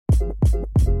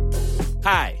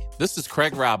Hi, this is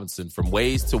Craig Robinson from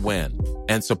Ways to Win,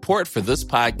 and support for this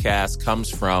podcast comes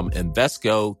from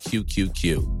Invesco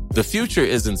QQQ. The future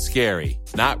isn't scary.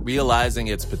 Not realizing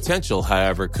its potential,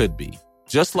 however, could be.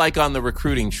 Just like on the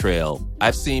recruiting trail,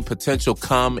 I've seen potential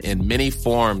come in many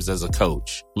forms as a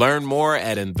coach. Learn more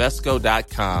at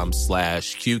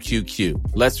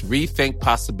Invesco.com/QQQ. Let's rethink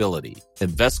possibility.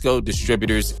 Invesco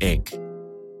Distributors, Inc.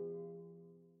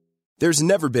 There's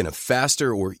never been a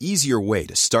faster or easier way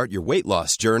to start your weight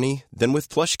loss journey than with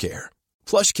PlushCare.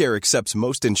 PlushCare accepts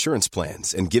most insurance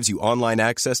plans and gives you online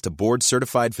access to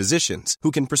board-certified physicians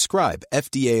who can prescribe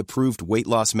FDA-approved weight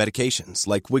loss medications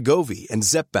like Wegovy and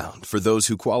Zepbound for those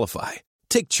who qualify.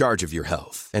 Take charge of your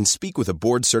health and speak with a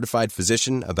board-certified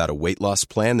physician about a weight loss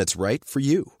plan that's right for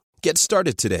you. Get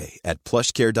started today at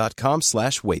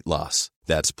plushcare.com/weight loss.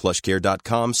 That's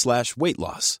plushcare.com/weight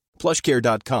loss.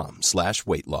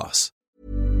 plushcare.com/weight loss.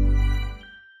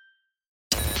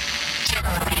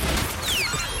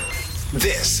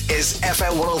 This is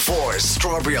FM 104's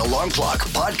Strawberry Alarm Clock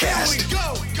Podcast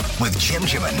with Jim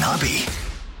and Nobby.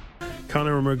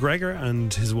 Conor McGregor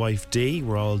and his wife Dee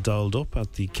were all dolled up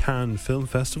at the Cannes Film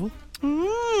Festival.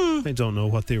 I don't know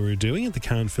what they were doing at the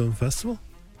Cannes Film Festival.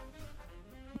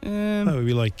 That would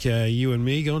be like you and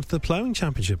me going to the ploughing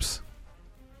championships.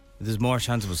 There's more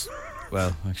chance of us.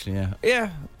 Well, actually, yeah. Yeah,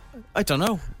 I don't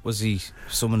know. Was he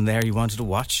someone there you wanted to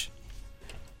watch?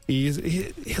 He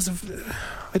has a...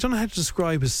 I don't know how to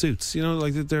describe his suits. You know,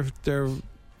 like they're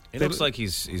It looks like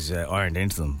he's ironed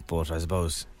into them, but I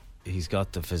suppose he's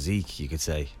got the physique, you could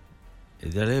say.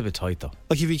 They're a little bit tight, though.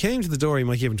 like if he came to the door, he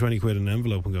might give him 20 quid in an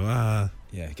envelope and go,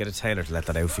 Yeah, get a tailor to let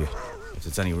that out for you, if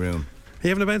there's any room. Are you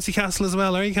having a bouncy castle as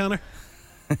well, are you, Conor?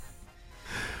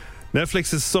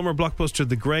 Netflix's summer blockbuster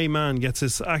The Grey Man gets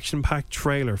this action-packed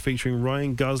trailer featuring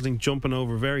Ryan Gosling jumping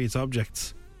over various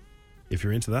objects. If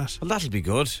you're into that. Well, that'll be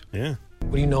good. Yeah.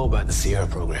 What do you know about the Sierra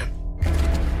program?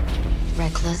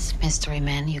 Reckless mystery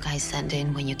men you guys send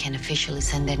in when you can't officially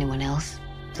send anyone else.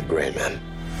 The Gray Man.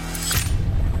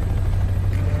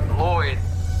 Lloyd.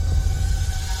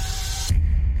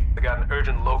 They got an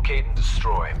urgent locate and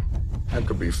destroy. That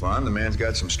could be fun. The man's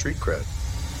got some street cred.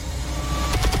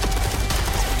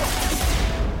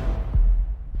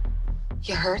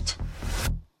 You hurt?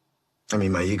 I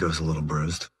mean, my ego's a little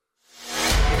bruised.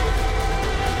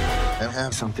 I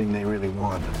have something they really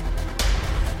want.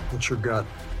 What's your gut?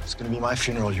 It's gonna be my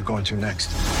funeral you're going to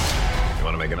next. You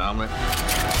wanna make an omelet?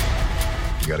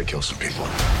 You gotta kill some people.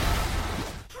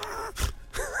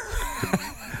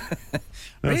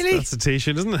 Really? That's a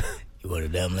t-shirt, isn't it? You want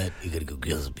an omelette? You gotta go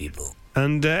kill some people.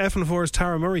 And F1's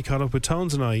Tara Murray caught up with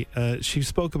Tones and I. She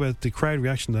spoke about the crowd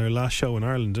reaction to their last show in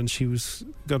Ireland, and she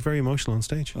got very emotional on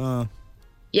stage.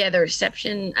 Yeah, the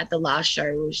reception at the last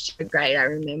show was great. I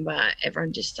remember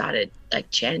everyone just started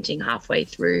like chanting halfway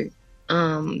through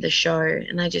the show,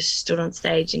 and I just stood on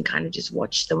stage and kind of just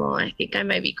watched them all. I think I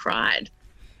maybe cried. It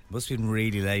must have been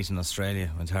really late in Australia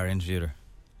when Tara interviewed her.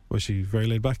 Was she very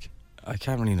laid back? I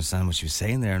can't really understand what she was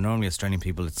saying there. Normally Australian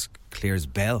people, it's clear as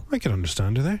bell. I can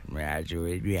understand her there.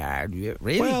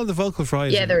 Really? Well, the vocal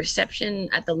fries. Yeah, the reception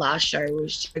at the last show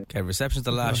was... Okay, reception at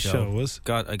the last show was.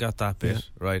 I got that bit, Yeah.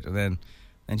 right, and then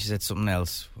she said something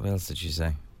else. What else did she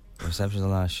say? Reception of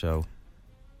the last show.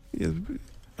 Yeah,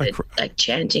 like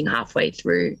chanting halfway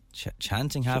through.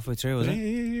 Chanting halfway through, was it?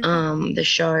 The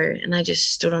show, and I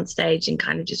just stood on stage and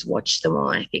kind of just watched them all.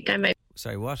 I think I maybe...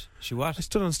 Sorry, what? She what? I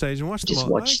stood on stage and watched Just them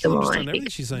all. watched I them all, understand I everything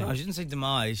think. she's saying. No, she didn't say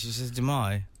demise. She says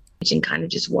demise. And kind of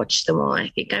just watched them all. I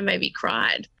think I maybe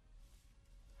cried.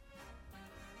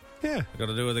 Yeah. They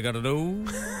gotta do what they gotta do.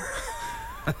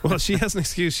 Well, she has an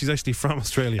excuse. She's actually from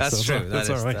Australia. That's so true. That's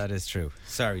all right. That is true.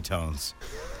 Sorry, Tones.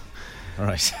 All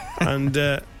right. And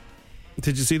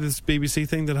did you see this BBC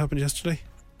thing that happened yesterday?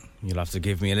 You'll have to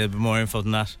give me a little bit more info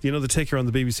than that. Do you know the ticker on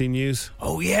the BBC News?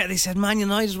 Oh, yeah, they said Man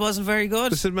United wasn't very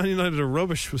good. They said Man United are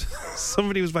rubbish.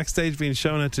 Somebody was backstage being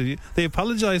shown it to. They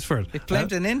apologised for it. They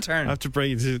blamed an intern. I have to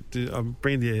bring I'll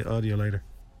bring the audio later.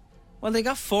 Well, they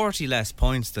got 40 less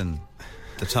points than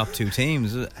the top two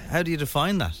teams. How do you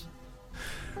define that?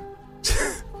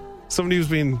 Somebody was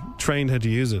being trained how to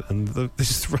use it, and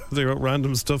they wrote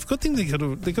random stuff. Good thing they could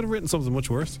have written something much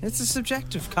worse. It's a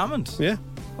subjective comment. Yeah.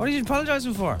 What are you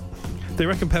apologising for? They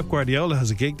reckon Pep Guardiola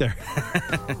has a gig there.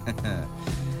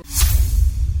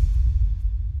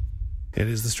 It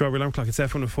is the Strawberry Alarm Clock. It's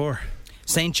F104.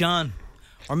 St. John.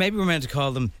 Or maybe we're meant to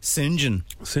call them St. John.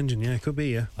 St. John, yeah, it could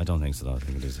be, yeah. I don't think so, though. I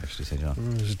think it is actually St. John.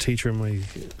 There's a teacher in my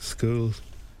school,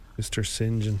 Mr.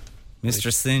 St. John.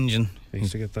 Mr. St. John. I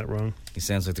used to get that wrong. He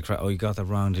sounds like the crack. Oh, you got that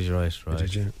wrong, did you? Right.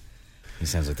 Did you? He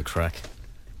sounds like the crack.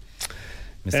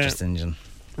 Mr. St. John.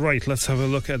 Right, let's have a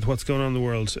look at what's going on in the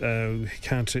world.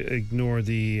 Can't ignore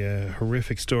the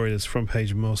horrific story that's front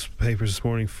page of most papers this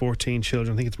morning. 14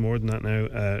 children, I think it's more than that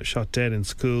now, shot dead in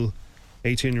school.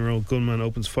 18-year-old gunman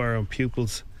opens fire on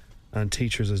pupils and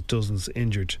teachers as dozens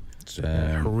injured.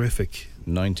 Horrific.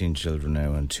 19 children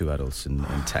now and 2 adults in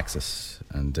Texas.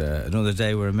 And another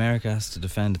day where America has to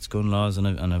defend its gun laws. And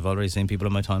I've already seen people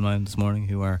on my timeline this morning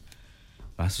who are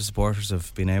massive supporters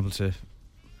of being able to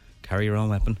carry your own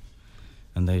weapon.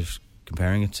 And they're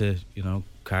comparing it to,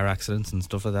 car accidents and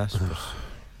stuff like that. But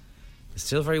it's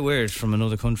still very weird from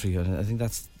another country. I think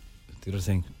that's the other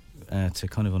thing, to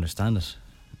kind of understand it,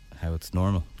 how it's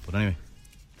normal. But anyway.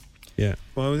 Yeah.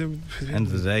 Well, end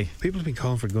of the day, people have been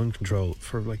calling for gun control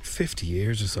for like 50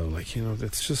 years or so.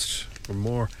 It's just, or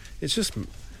more. It's just,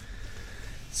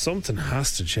 something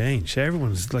has to change.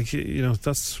 Everyone's like,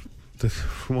 that's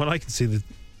from what I can see,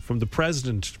 from the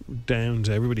president down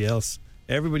to everybody else,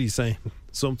 everybody's saying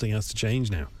something has to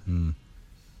change now.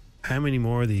 How many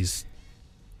more of these?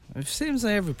 It seems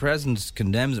like every president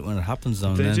condemns it when it happens,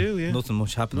 though. They do, yeah. Nothing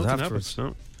much happens afterwards.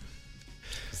 No.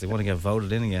 Because they want to get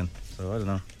voted in again. So I don't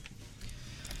know.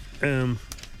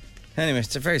 Anyway,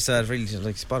 it's a very sad, really,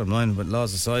 bottom line. But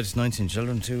laws aside, it's 19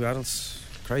 children, 2 adults.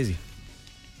 Crazy.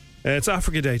 It's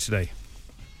Africa Day today.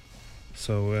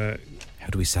 So, how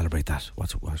do we celebrate that?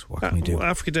 What can we do? Well,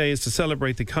 Africa Day is to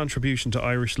celebrate the contribution to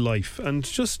Irish life, and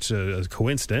just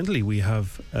coincidentally, we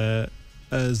have a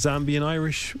Zambian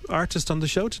Irish artist on the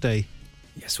show today.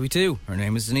 Yes, we do. Her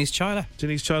name is Denise Chyla.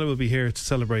 Denise Chyla will be here to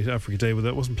celebrate Africa Day, but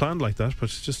that wasn't planned like that. But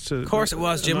just of course it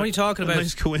was, Jim. What are you talking about?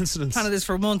 Nice coincidence. Planned this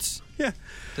for months. Yeah,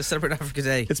 to celebrate Africa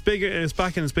Day. It's bigger. It's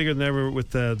back and it's bigger than ever with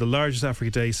the largest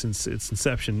Africa Day since its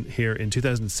inception here in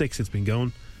 2006. It's been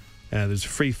going. There's a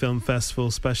free film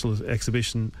festival, special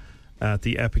exhibition at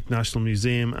the Epic National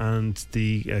Museum, and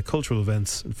the cultural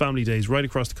events and family days right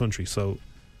across the country. So,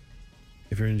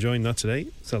 if you're enjoying that today,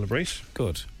 celebrate.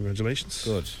 Good. Congratulations.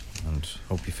 Good. And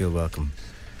hope you feel welcome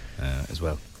as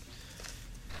well.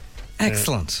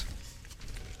 Excellent.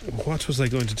 What was I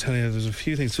going to tell you? There's a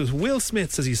few things. So Will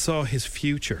Smith says he saw his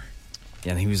future.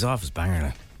 Yeah, and he was off his banger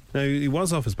now. Now, he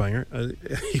was off his banger.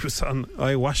 He was on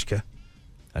ayahuasca.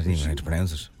 I didn't even know how to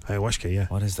pronounce it. Ayahuasca, yeah.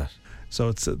 What is that? So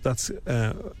it's a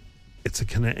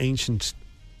kind of ancient...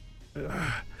 it's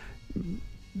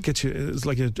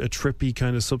like a trippy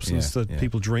kind of substance that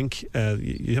people drink.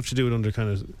 You have to do it under kind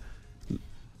of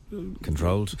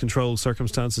controlled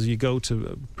circumstances. You go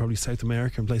to probably South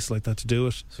America and places like that to do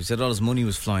it. So he said all his money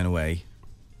was flying away.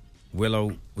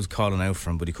 Willow was calling out for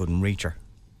him, but he couldn't reach her.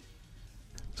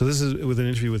 So this is with an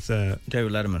interview with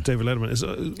David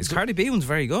Letterman. His Cardi B one's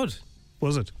very good.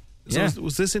 Was it? Yeah. So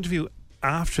was this interview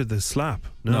after the slap?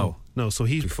 No. So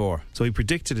he before. So he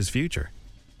predicted his future.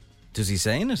 Does he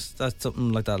say in it that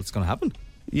something like that's going to happen?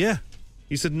 Yeah.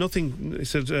 He said nothing. He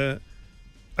said,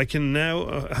 I can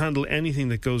now handle anything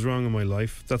that goes wrong in my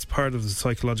life. That's part of the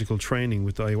psychological training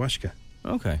with the ayahuasca.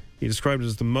 Okay. He described it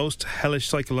as the most hellish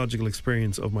psychological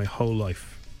experience of my whole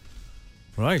life.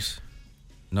 Right.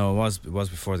 No, it was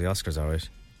before the Oscars, all right.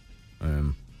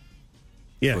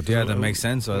 Yeah. But yeah, that makes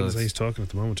sense. He's talking at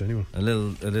the moment anyway. A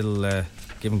little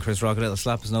giving Chris Rock a little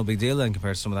slap is no big deal then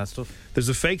compared to some of that stuff. There's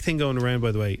a fake thing going around,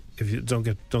 by the way. If you don't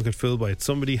get fooled by it,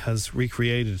 somebody has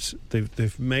recreated.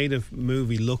 They've made a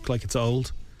movie look like it's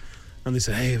old, and they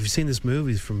say, "Hey, have you seen this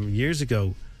movie from years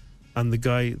ago?" And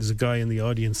there's a guy in the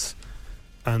audience,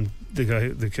 and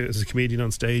there's a comedian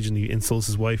on stage, and he insults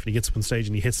his wife, and he gets up on stage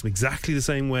and he hits them exactly the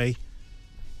same way,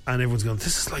 and everyone's going,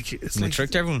 "This is like it's." And like, they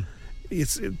tricked everyone.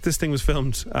 This thing was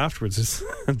filmed afterwards.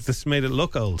 This made it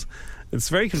look old. It's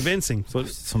very convincing. But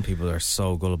some people are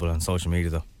so gullible on social media,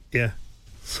 though. Yeah.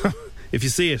 So if you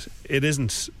see it, it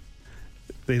isn't.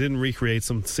 They didn't recreate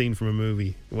some scene from a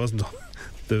movie. It wasn't.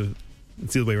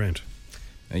 It's the other way around.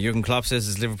 Jurgen Klopp says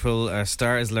his Liverpool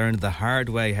star has learned the hard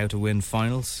way how to win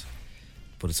finals,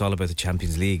 but it's all about the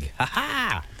Champions League.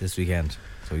 Ha-ha! This weekend.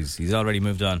 So he's already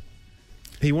moved on.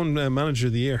 He won Manager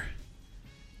of the Year.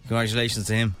 Congratulations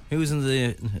to him. Who's in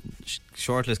the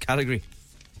shortlist category?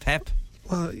 Pep?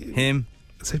 Well, him?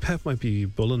 I'd say Pep might be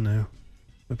bulling now.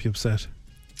 Might be upset.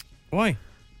 Why?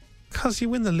 Because you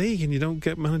win the league and you don't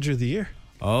get Manager of the Year.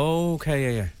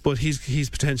 Okay, yeah. But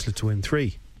he's potential to win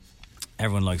 3.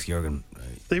 Everyone likes Jurgen.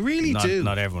 They really do.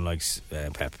 Not everyone likes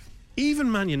Pep.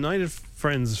 Even Man United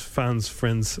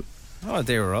fans. Oh,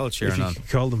 they were all cheering on. If you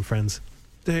call them friends.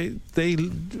 They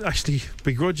actually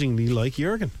begrudgingly like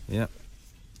Jurgen. Yeah.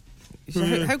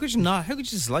 So how could you not? How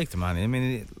could you dislike the man? I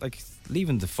mean, like,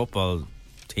 leaving the football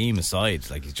team aside,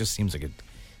 like, he just seems like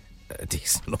a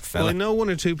decent enough fella. Well, I know 1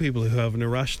 or 2 people who have an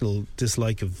irrational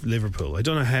dislike of Liverpool. I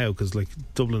don't know how, because like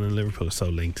Dublin and Liverpool are so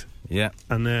linked. Yeah.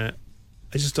 And I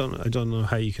don't know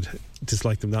how you could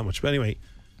dislike them that much. But anyway,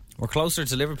 we're closer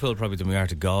to Liverpool probably than we are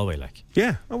to Galway, like.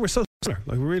 Yeah, we're so similar,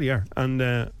 like we really are.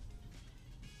 And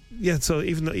so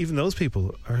even those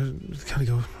people are kind of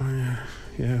go, oh,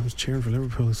 yeah, I was cheering for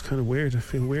Liverpool. It's kind of weird. I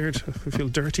feel weird. I feel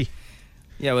dirty.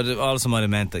 Yeah, but it also might have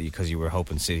meant that because you were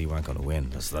hoping City weren't going to win.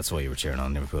 That's why you were cheering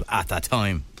on Liverpool at that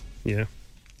time. Yeah.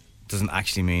 Doesn't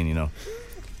actually mean, you know.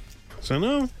 So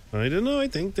no, I don't know. I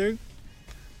think they're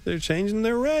changing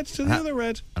their red to the other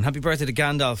red. And happy birthday to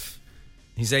Gandalf.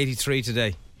 He's 83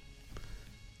 today.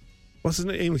 What's his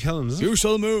name? Ian McKellen, is it? You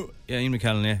shall move. Yeah, Ian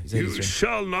McKellen, yeah. He's 83. You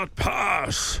shall not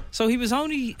pass. So he was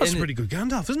only... That's a pretty good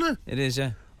Gandalf, isn't it? It is,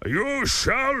 yeah. You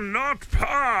shall not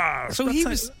pass. So he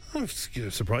was... I'm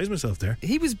surprised myself there.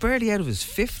 He was barely out of his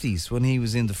 50s when he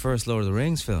was in the first Lord of the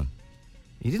Rings film.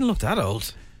 He didn't look that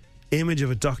old. Image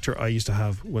of a doctor I used to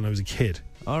have when I was a kid.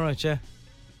 All right, yeah.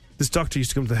 This doctor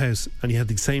used to come to the house and he had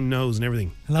the same nose and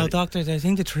everything. Hello, doctor. I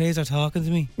think the trees are talking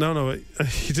to me. No,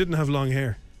 he didn't have long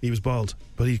hair. He was bald.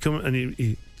 But he'd come and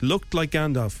he looked like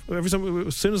Gandalf. Every time,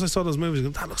 as soon as I saw those movies, I go,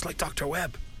 that looks like Dr.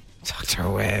 Webb. Dr.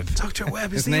 Webb. Dr.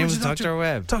 Webb. His name was Dr.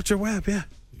 Webb. Dr. Webb, yeah.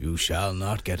 You shall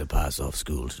not get a pass off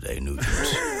school today, Nugent.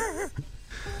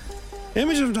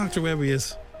 Image of Dr. Webb he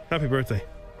is. Happy birthday.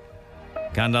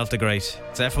 Gandalf the Great.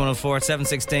 It's F104 at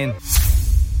 7:16.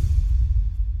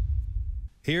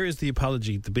 Here is the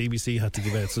apology the BBC had to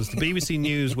give out. So it's the BBC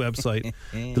News website,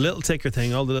 the little ticker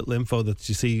thing, all the little info that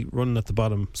you see running at the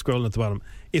bottom, scrolling at the bottom.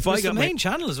 It's the main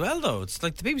channel as well, though. It's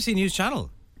like the BBC News channel.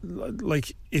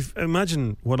 Like,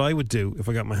 imagine what I would do if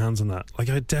I got my hands on that. Like,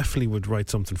 I definitely would write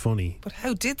something funny. But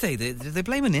how did they? Did they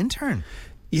blame an intern?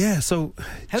 Yeah, so...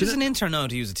 How does an intern know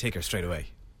to use a ticker straight away?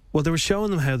 Well, they were showing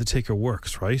them how the ticker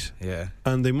works, right? Yeah.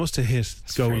 And they must have hit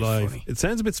That's go live. Funny. It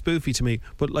sounds a bit spoofy to me,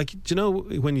 but like, do you know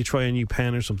when you try a new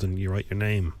pen or something, you write your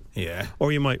name? Yeah.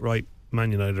 Or you might write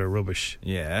Man United are rubbish.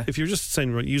 Yeah. If you're just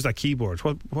saying use that keyboard,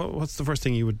 what's the first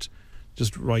thing you would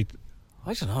just write?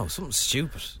 I don't know, something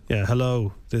stupid. Yeah,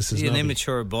 hello, this is an Nobby.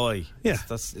 immature boy. Yeah.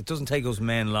 It doesn't take us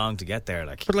men long to get there.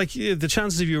 Like. But like the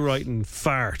chances of you writing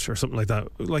fart or something like that,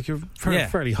 like you're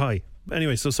fairly high.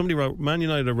 Anyway, so somebody wrote Man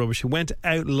United are rubbish. It went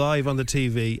out live on the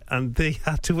TV and they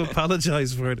had to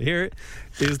apologise for it. Here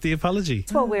is the apology.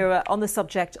 Well, we're on the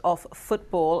subject of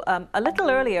football. A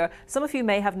little earlier, some of you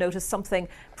may have noticed something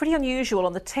pretty unusual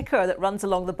on the ticker that runs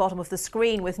along the bottom of the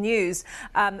screen with news,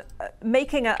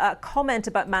 making a comment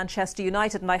about Manchester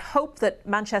United. And I hope that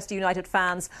Manchester United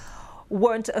fans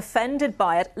weren't offended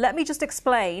by it. Let me just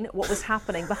explain what was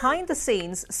happening. Behind the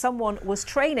scenes, someone was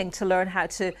training to learn how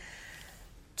to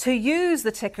use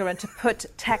the ticker and to put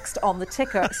text on the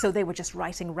ticker, so they were just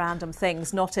writing random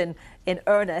things, not in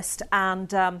earnest, and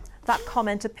that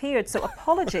comment appeared. So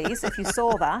apologies if you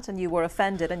saw that and you were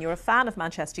offended and you're a fan of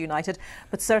Manchester United,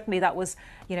 but certainly that was,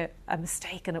 a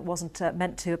mistake and it wasn't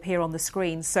meant to appear on the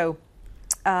screen. So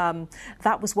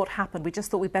that was what happened. We just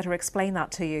thought we'd better explain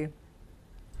that to you.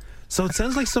 So it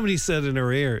sounds like somebody said in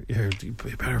her ear, "Here, you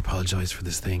better apologise for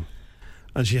this thing."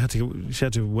 And she had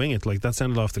to wing it. Like, that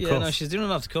sounded off the cuff. Yeah, no, she's doing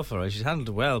it off the cuff, all right. She's handled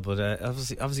it well, but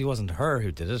obviously it wasn't her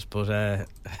who did it. But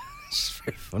it's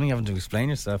very funny having to explain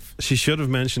yourself. She should have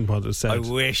mentioned what it said. I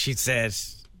wish she'd said.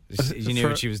 She knew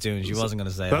what she was doing. She wasn't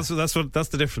going to say that's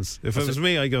the difference. If it was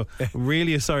me, I go, I'm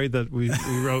really sorry that we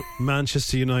wrote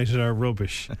Manchester United are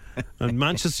rubbish, and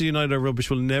Manchester United are rubbish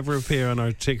will never appear on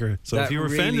our ticker. So if you're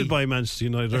offended by Manchester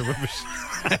United are rubbish.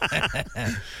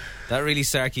 That really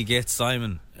sarky git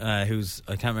Simon, who's,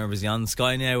 I can't remember, is he on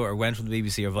Sky now or went from the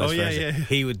BBC or vice versa? Yeah.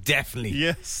 He would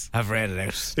definitely have read it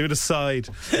out. He would have sighed.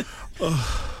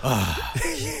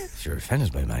 If you're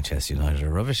offended by Manchester United are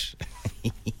rubbish.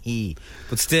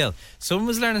 But still, someone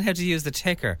was learning how to use the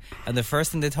ticker and the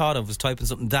first thing they thought of was typing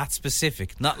something that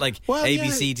specific, not like A, B,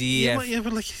 C, D, E, F. Yeah,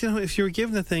 but like, if you were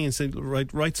given a thing and said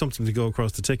write something to go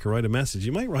across the ticker, write a message,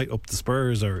 you might write up the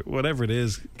Spurs or whatever it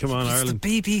is. Come on, Ireland.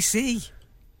 It's the BBC.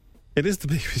 It is the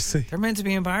BBC. They're meant to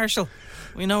be impartial.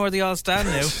 We know where they all stand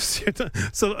now.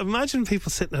 So imagine people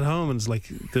sitting at home and it's like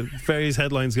the various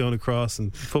headlines going across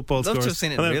and football scores. I'd love to have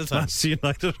seen it in real time. Manchester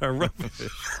United are rubbish.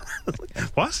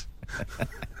 What?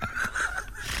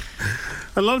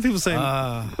 A lot of people saying,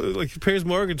 like Piers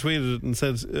Morgan tweeted it and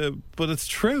said, but it's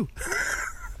true.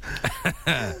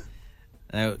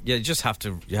 Now, you just have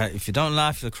to. If you don't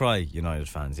laugh, you'll cry. United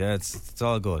fans, it's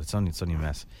all good. It's only a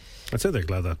mess. I'd say they're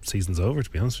glad that season's over, to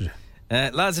be honest with you.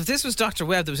 Lads, if this was Dr.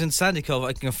 Webb that was in Sandy Cove,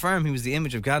 I can confirm he was the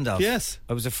image of Gandalf. Yes.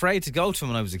 I was afraid to go to him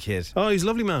when I was a kid. Oh, he's a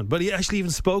lovely man. But he actually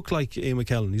even spoke like Ian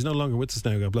McKellen. He's no longer with us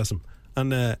now, God bless him.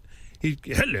 And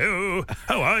hello,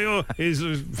 how are you? He's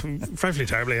frankly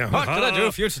terribly. What can I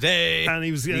do for you today? And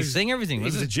he was. Did he sing everything? He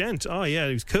was a gent. Oh yeah,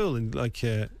 he was cool. And like,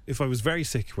 if I was very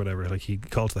sick, whatever, like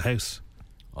he'd call to the house.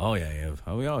 Oh yeah.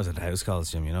 Oh, we always had house calls,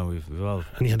 Jim. You know, we've all.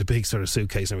 And he had a big sort of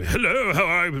suitcase and we, hello, how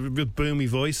are you? With boomy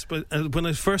voice. But when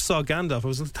I first saw Gandalf, I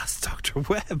was like, that's Dr.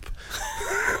 Webb.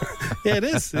 Yeah, it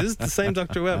is. It is the same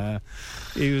Dr. Webb.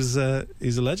 He's a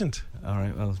legend. All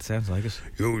right, well, it sounds like it.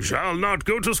 You shall not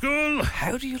go to school.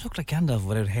 How do you look like Gandalf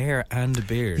without hair and a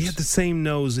beard? He had the same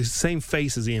nose, the same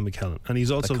face as Ian McKellen, and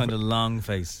he's also a kind of long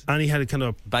face, and he had a kind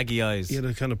of baggy eyes. He had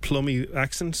a kind of plummy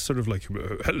accent, sort of like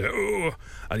hello,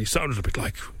 and he sounded a bit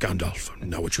like Gandalf.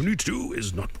 Now, what you need to do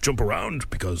is not jump around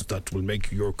because that will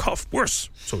make your cough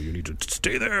worse. So you need to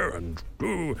stay there and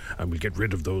we'll get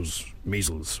rid of those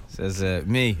measles. Says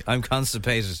me, I'm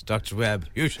constipated, Dr. Webb.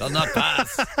 You shall not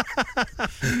pass.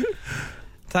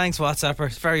 Thanks, WhatsApper.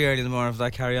 It's very early in the morning for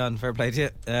that. Carry on. Fair play to you.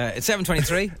 It's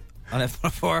 7:23 on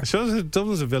F104. Shows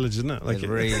Dublin's a village, isn't it? Like it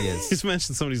really is. He's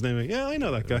mentioned somebody's name. Yeah, I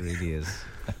know that guy. It really is.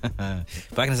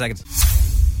 Back in a second.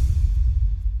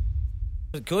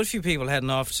 A good few people heading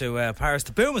off to Paris.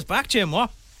 The boom is back, Jim.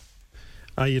 What?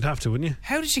 You'd have to, wouldn't you?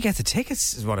 How did you get the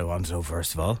tickets? Is what I want to know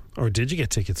first of all. Or did you get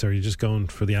tickets? Or are you just going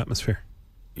for the atmosphere?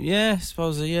 Yeah, I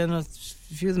suppose. Yeah, no, a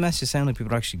few of the messages sound like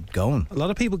people are actually going. A lot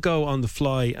of people go on the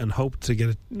fly and hope to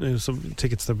get some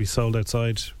tickets that'll be sold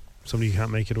outside. Somebody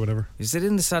can't make it or whatever. Is it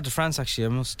in the Stade de France? Actually, I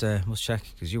must check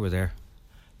because you were there.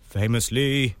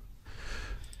 Famously,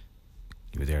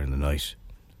 you were there in the night.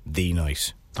 The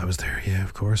night. I was there. Yeah,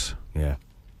 of course. Yeah.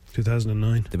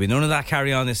 2009. There'll be none of that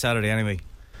carry on this Saturday anyway.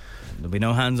 There'll be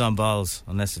no hands on balls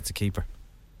unless it's a keeper.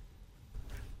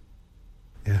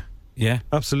 Yeah. Yeah?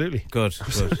 Absolutely. Good.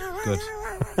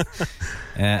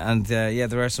 Yeah,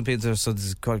 there are some people, so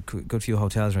there's quite a good few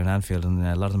hotels around Anfield and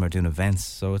a lot of them are doing events,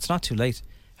 so it's not too late.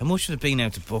 How much would it be now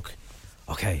to book?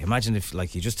 Okay, imagine if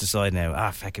like you just decide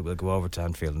now, feck it, we'll go over to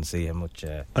Anfield and see how much...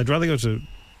 I'd rather go to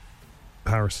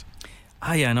Paris.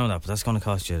 Yeah, I know that, but that's going to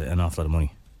cost you an awful lot of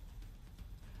money.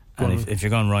 And if you're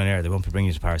going Ryanair, they won't be bringing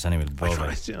you to Paris anyway.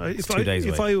 It's 2 days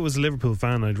away. If I was a Liverpool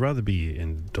fan, I'd rather be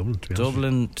in Dublin, to be honest.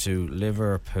 Dublin to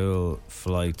Liverpool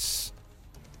flights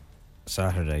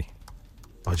Saturday.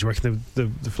 Oh, do you reckon the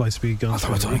flights will be gone?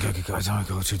 I don't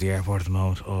go to the airport at the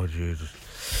moment. Oh, Jesus.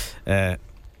 Fair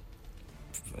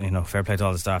play to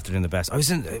all the staff. They're doing the best.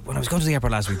 When I was going to the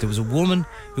airport last week, there was a woman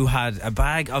who had a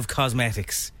bag of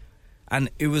cosmetics,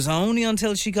 and it was only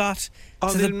until she got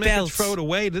to the belt. They throw it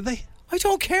away, did they? I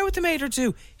don't care what they made her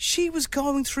do. She was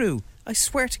going through, I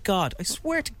swear to God,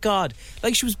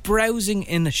 like she was browsing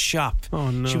in a shop.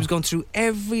 Oh no. She was going through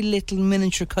every little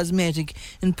miniature cosmetic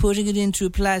and putting it into a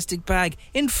plastic bag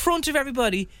in front of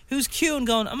everybody who's queuing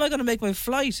going, am I going to make my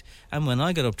flight? And when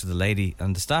I got up to the lady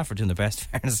and the staff were doing their best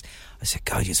fairness, I said,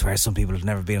 God, you swear some people have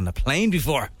never been on a plane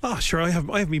before. Oh sure, I have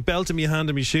my belt in my hand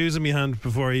and my shoes in my hand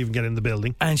before I even get in the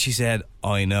building. And she said,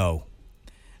 I know.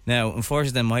 Now,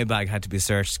 unfortunately, then my bag had to be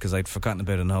searched because I'd forgotten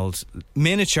about an old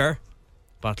miniature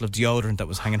bottle of deodorant that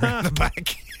was hanging around the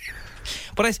back.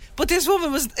 But this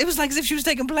woman it was like as if she was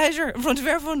taking pleasure in front of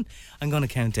everyone. I'm going to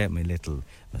count out my little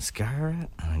mascara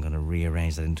and I'm going to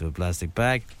rearrange that into a plastic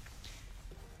bag.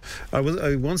 I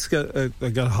once got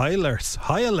high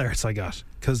alerts I got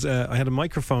because I had a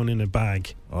microphone in a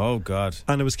bag. Oh God!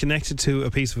 And it was connected to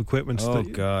a piece of equipment. Oh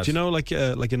God! Do you know like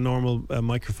a normal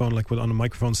microphone, like on a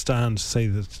microphone stand? Say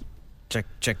that.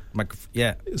 Check microphone.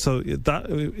 Yeah. So that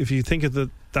if you think of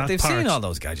that they've part, seen all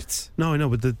those gadgets. No, I know,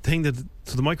 but the thing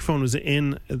so the microphone was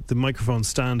in the microphone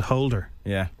stand holder.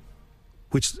 Yeah.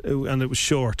 And it was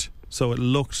short, so it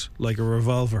looked like a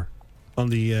revolver on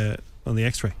the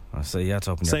X-ray. Oh, so you had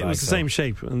to open your bag. It was the same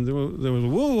shape, and there was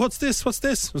whoa, what's this?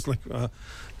 It was like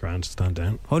grand, stand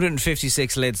down.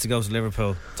 156 lids to go to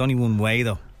Liverpool. It's only one way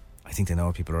though. I think they know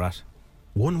where people are at.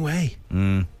 One way.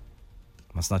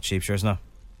 That's not cheap, sure it's not.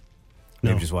 No.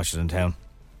 Maybe just watch it in town.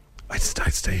 I'd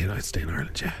stay in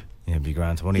Ireland, yeah. Yeah, it'd be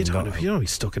grand. You don't be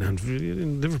stuck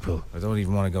in Liverpool. I don't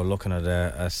even want to go looking at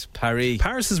Paris.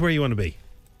 Paris is where you want to be.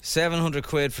 700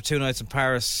 quid for 2 nights in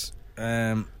Paris. If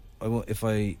I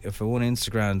won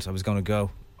Instagram, I was going to go.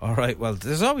 All right, well,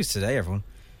 there's always today, everyone.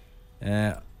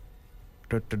 I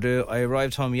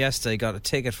arrived home yesterday, got a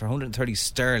ticket for 130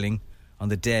 sterling on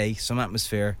the day, some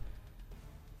atmosphere.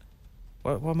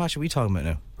 What match are we talking about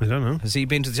now? I don't know.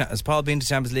 Has Paul been to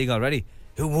Champions League already?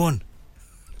 Who won?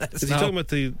 Is he talking about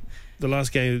the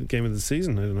last game of the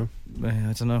season? I don't know.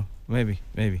 I don't know. Maybe.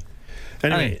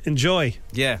 Anyway, enjoy.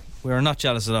 Yeah, we are not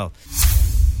jealous at all.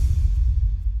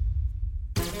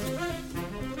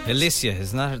 Alicia,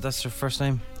 isn't that's her first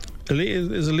name?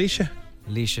 Is Alicia?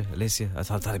 Alicia. I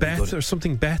thought that'd Beth be good. or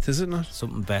something Beth, is it not?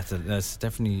 Something Beth. That's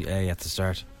definitely at the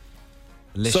start.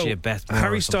 Alicia, Beth Moore,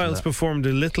 Harry or something Styles like that. performed a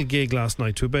little gig last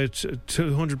night to about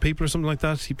 200 people or something like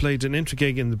that. He played an intro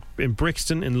gig in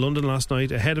Brixton in London last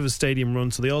night ahead of his stadium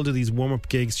run. So they all do these warm-up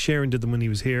gigs. Sharon did them when he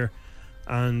was here,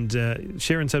 and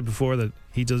Sharon said before that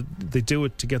they do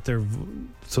it to get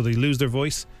so they lose their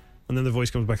voice, and then the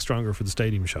voice comes back stronger for the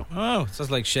stadium show. Oh, so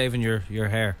it's like shaving your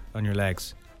hair on your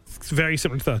legs. It's very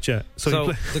similar to that, yeah.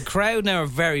 So the crowd now are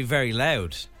very, very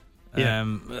loud. Yeah.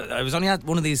 I was only at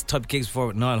one of these type of gigs before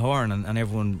with Niall Horan, and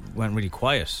everyone went really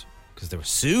quiet because they were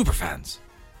super fans.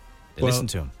 They listened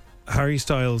to him. Harry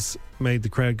Styles made the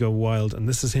crowd go wild, and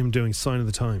this is him doing Sign of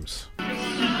the Times.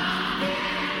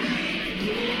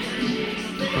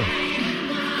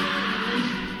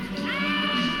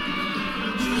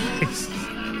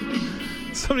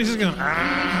 Somebody's just going,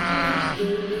 ah!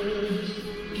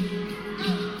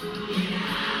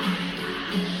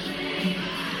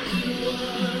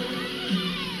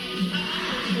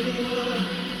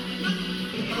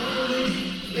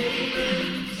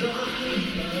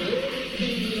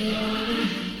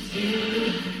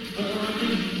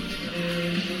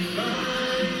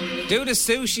 Do the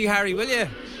sushi, Harry, will you?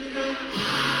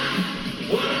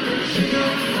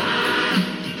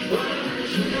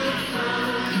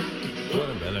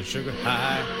 Watermelon sugar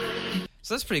high.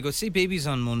 So that's pretty good. See BB's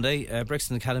on Monday,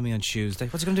 Brixton Academy on Tuesday.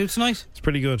 What's he going to do tonight? It's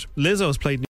pretty good. Lizzo's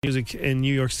played music in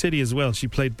New York City as well. She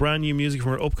played brand new music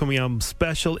from her upcoming album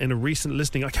Special in a recent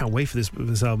listening. I can't wait for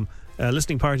this album.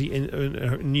 Listening party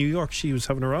in New York. She was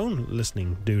having her own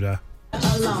listening doodah.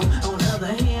 Alone. On the other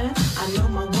hand, I know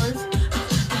my worth.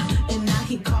 And now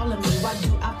he calling me. Why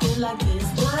do I feel like this?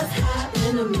 What's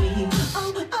happening to me?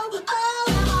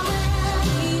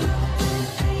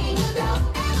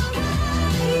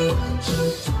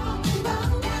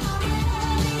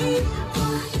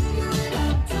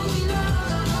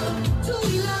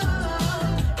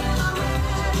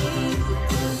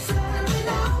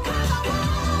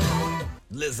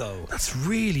 Lizzo. That's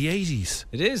really 80s.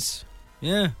 It is.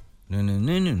 Yeah.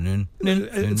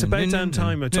 It's about damn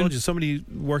time. I told you, somebody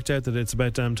worked out that It's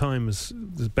About Damn Time is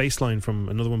the bass line from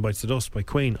Another One Bites the Dust by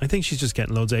Queen. I think she's just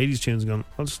getting loads of 80s tunes and going,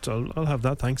 I'll have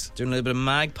that, thanks. Doing a little bit of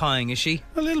magpieing, is she?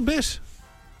 A little bit.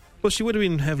 Well, she would have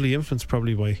been heavily influenced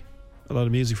probably by a lot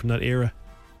of music from that era.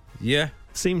 Yeah.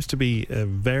 Seems to be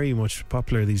very much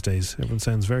popular these days. Everyone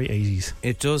sounds very 80s.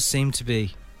 It does seem to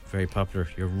be very popular.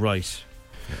 You're right.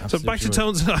 So back to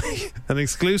Tones and I, an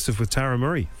exclusive with Tara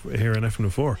Murray here on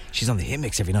FM4. She's on the hit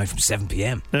mix every night from 7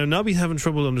 p.m. Now, Nobby's having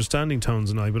trouble understanding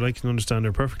Tones and I, but I can understand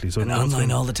her perfectly. So and online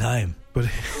all the time. But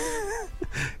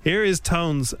here is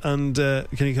Tones, and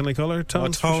can I call her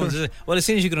Tones? Tones. Sure? Well, as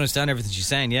soon as you can understand everything she's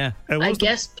saying, yeah. I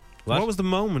guess. What was the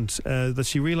moment that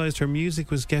she realised her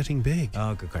music was getting big?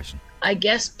 Oh, good question. I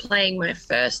guess playing my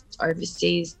first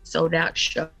overseas sold out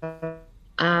show.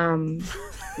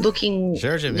 Looking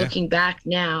back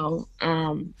now,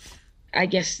 I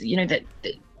guess that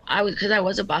I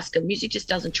was a busker. Music just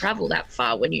doesn't travel that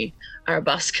far when you are a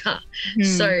busker.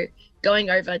 So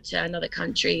going over to another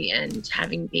country and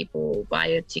having people buy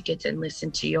your tickets and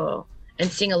listen to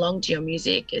and sing along to your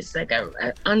music is like an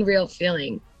unreal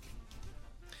feeling.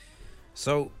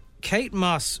 So Kate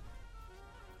Moss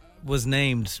was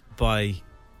named by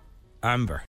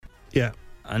Amber. Yeah.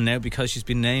 And now because she's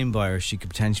been named by her, she could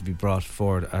potentially be brought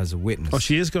forward as a witness. Oh,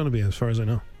 she is going to be, as far as I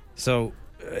know. So,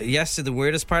 yesterday, the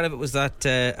weirdest part of it was that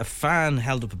a fan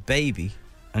held up a baby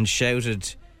and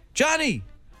shouted, "Johnny,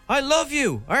 I love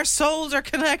you. Our souls are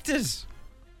connected."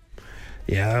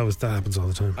 Yeah, that happens all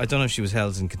the time. I don't know if she was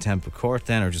held in contempt of court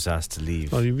then or just asked to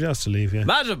leave. Oh, you were asked to leave, yeah.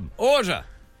 Madam, order.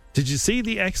 Did you see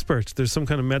the expert? There's some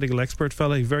kind of medical expert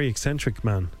fella, a very eccentric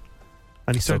man.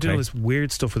 And he started doing all this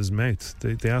weird stuff with his mouth.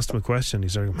 They asked him a question. He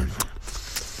started going,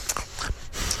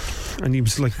 and he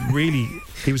was like, really,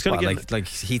 he was going to get like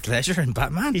Heath Ledger and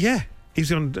Batman. Yeah, he was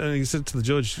going. He said to the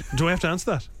judge, "Do I have to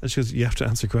answer that?" And she goes, "You have to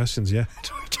answer questions." Yeah. Do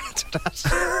I have to answer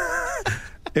that?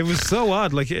 It was so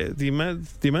odd. Like the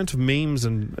amount of memes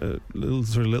and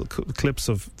little clips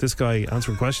of this guy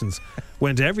answering questions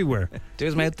went everywhere. Do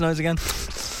his mouth noise again.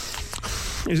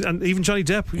 And even Johnny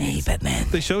Depp. Hey, Batman.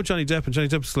 They showed Johnny Depp, and Johnny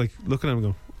Depp's like looking at him and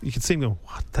going, you can see him going,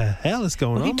 what the hell is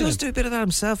going on? He does do a bit of that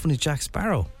himself when he's Jack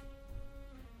Sparrow.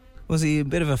 Was he a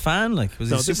bit of a fan? Like, was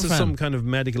he a super this is fan? some kind of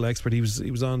medical expert. He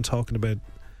was on talking about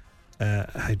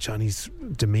how Johnny's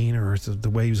demeanour or the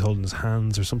way he was holding his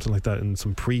hands or something like that in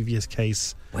some previous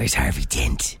case. Where's Harvey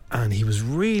Dent? And he was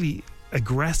really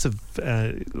aggressive,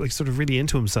 like sort of really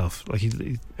into himself. Like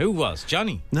who was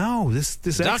Johnny? No, this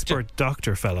expert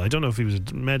doctor fella. I don't know if he was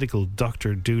a medical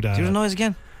doctor. Do the noise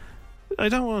again. I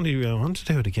don't want to. I want to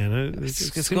do it again. It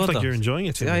seems good like though. you're enjoying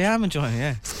it too much. I am enjoying it,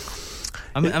 yeah.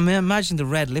 I mean, imagine the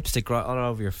red lipstick all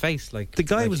over your face. Like the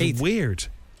guy like was Heath. weird.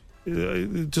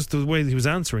 Just the way that he was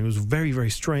answering was very, very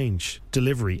strange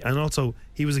delivery, and also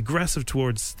he was aggressive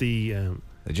towards the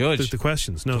judge. The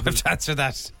questions. No, I have to answer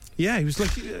that. Yeah, he was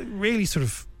like really sort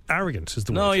of arrogant. Is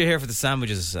the word? No, you're here for the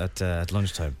sandwiches at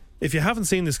lunchtime. If you haven't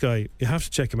seen this guy, you have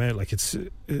to check him out. Like it's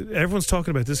everyone's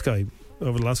talking about this guy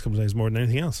over the last couple of days more than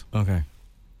anything else. Okay,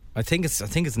 I think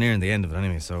it's nearing the end of it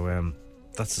anyway. So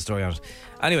that's the story on it.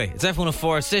 Anyway, it's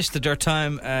F104. It's Dish the Dirt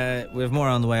Time. We have more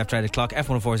on the way after 8 o'clock.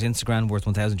 F104's Instagram worth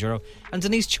 €1,000, and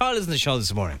Denise Child is in the show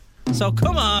this morning. So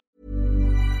come on.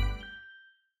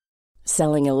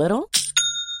 Selling a little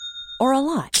or a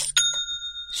lot?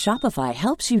 Shopify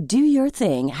helps you do your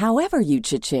thing however you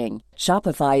cha-ching.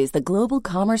 Shopify is the global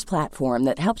commerce platform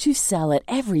that helps you sell at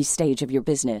every stage of your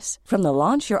business. From the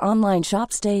launch your online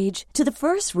shop stage to the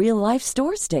first real-life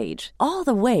store stage, all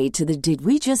the way to the did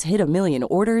we just hit a million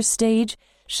orders stage.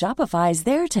 Shopify is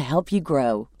there to help you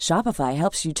grow. Shopify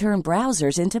helps you turn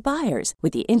browsers into buyers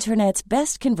with the internet's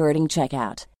best converting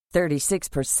checkout.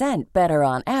 36% better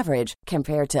on average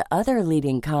compared to other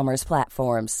leading commerce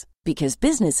platforms. Because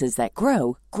businesses that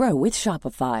grow, grow with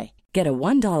Shopify. Get a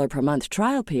 $1 per month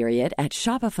trial period at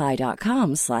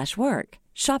shopify.com/work.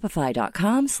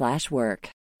 Shopify.com/work.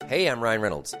 Hey, I'm Ryan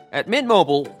Reynolds. At Mint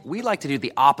Mobile, we like to do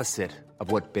the opposite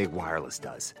of what Big Wireless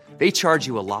does. They charge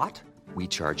you a lot, we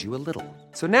charge you a little.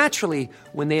 So naturally,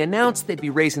 when they announced they'd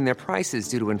be raising their prices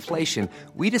due to inflation,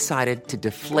 we decided to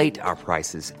deflate our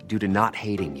prices due to not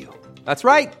hating you. That's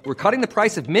right. We're cutting the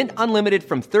price of Mint Unlimited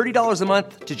from $30 a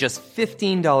month to just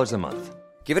 $15 a month.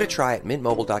 Give it a try at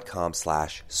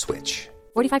mintmobile.com/switch.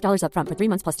 $45 up front for 3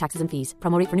 months plus taxes and fees.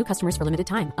 Promo rate for new customers for limited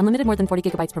time. Unlimited more than 40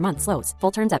 gigabytes per month. Slows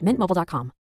full terms at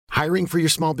mintmobile.com. Hiring for your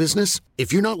small business?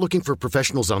 If you're not looking for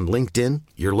professionals on LinkedIn,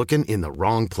 you're looking in the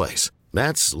wrong place.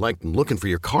 That's like looking for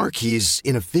your car keys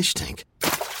in a fish tank.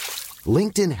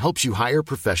 LinkedIn helps you hire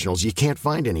professionals you can't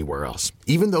find anywhere else,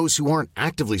 even those who aren't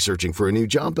actively searching for a new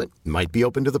job but might be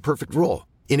open to the perfect role.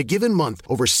 In a given month,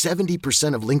 over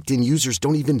 70% of LinkedIn users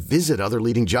don't even visit other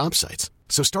leading job sites.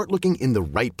 So start looking in the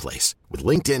right place. With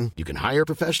LinkedIn, you can hire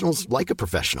professionals like a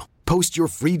professional. Post your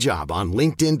free job on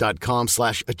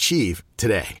linkedin.com/achieve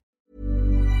today.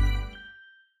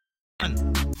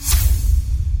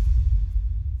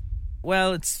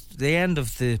 Well, it's the end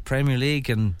of the Premier League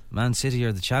and Man City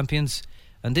are the champions.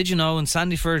 And did you know in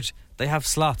Sandyford they have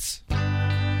slots?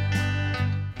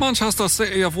 Manchester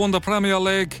City have won the Premier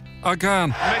League again.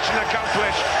 Mission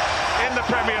accomplished in the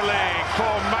Premier League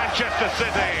for Manchester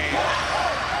City.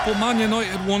 But Man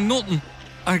United won nothing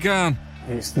again.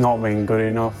 It's not been good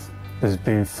enough. There's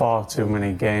been far too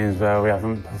many games where we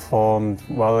haven't performed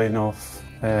well enough.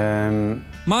 Man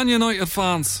United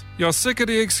fans, you're sick of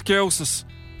the excuses,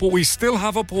 but we still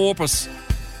have a purpose.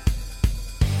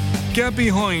 Get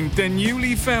behind the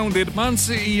newly founded Man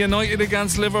City United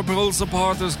against Liverpool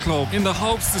Supporters Club in the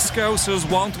hopes the Scousers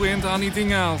won't win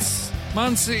anything else.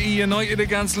 Man City United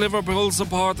against Liverpool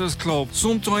Supporters Club.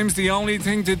 Sometimes the only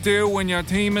thing to do when your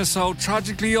team is so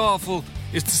tragically awful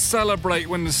is to celebrate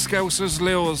when the Scousers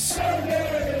lose.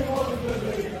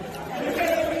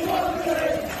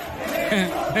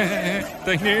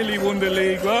 They nearly won the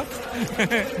league, what?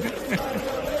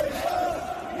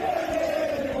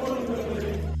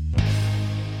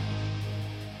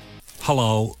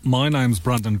 Hello, my name's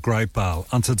Brendan Greatbell,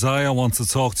 and today I want to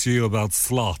talk to you about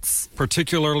sloths,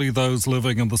 particularly those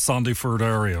living in the Sandyford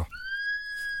area.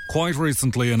 Quite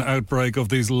recently, an outbreak of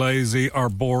these lazy,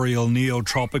 arboreal,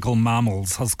 neotropical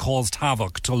mammals has caused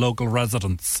havoc to local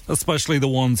residents, especially the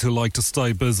ones who like to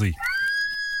stay busy.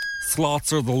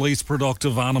 Sloths are the least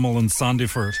productive animal in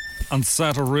Sandyford and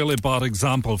set a really bad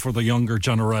example for the younger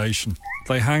generation.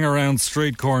 They hang around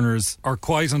street corners, are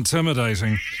quite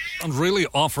intimidating, and really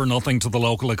offer nothing to the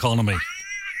local economy.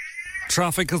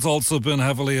 Traffic has also been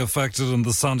heavily affected in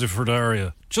the Sandyford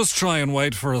area. Just try and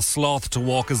wait for a sloth to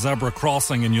walk a zebra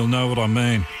crossing and you'll know what I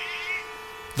mean.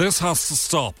 This has to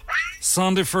stop.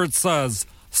 Sandyford says,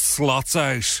 slots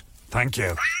out. Thank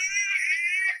you.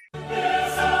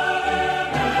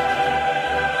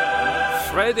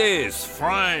 Freddy's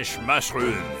French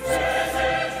mushrooms.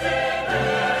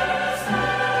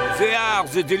 They are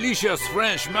the delicious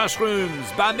French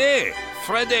mushrooms by me,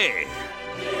 Freddy.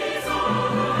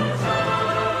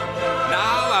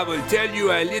 Now I will tell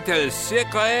you a little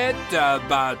secret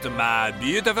about my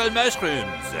beautiful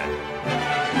mushrooms.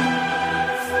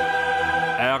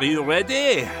 Are you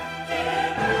ready?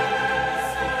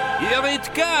 Here it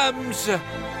comes.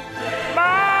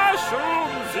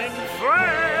 Mushrooms in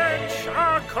French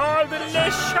are called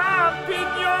les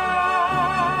champignons.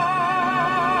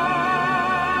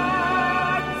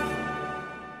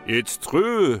 It's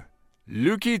true.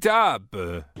 Look it up.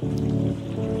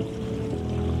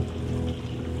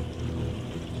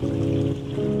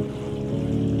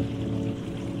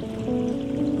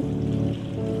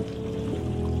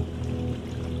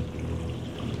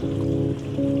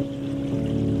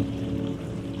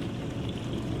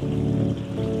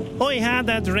 I had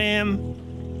a dream.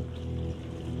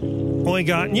 I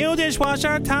got new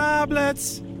dishwasher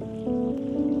tablets.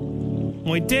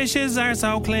 My dishes are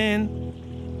so clean.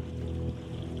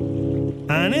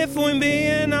 And if I'm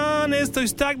being honest, I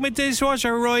stack my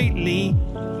dishwasher rightly.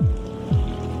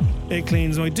 It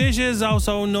cleans my dishes oh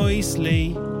so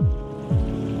nicely.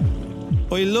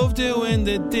 I love doing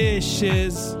the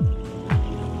dishes.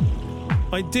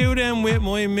 I do them with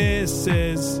my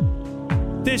missus.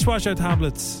 Dishwasher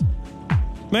tablets.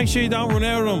 Make sure you don't run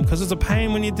out of them, because it's a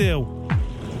pain when you do.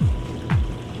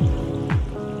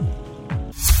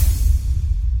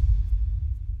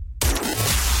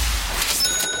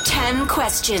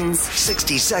 Questions.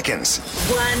 60 seconds.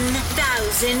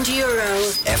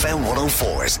 €1,000. FM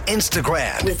 104's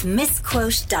Instagram. With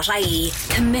misquote.ie.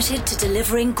 Committed to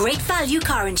delivering great value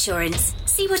car insurance.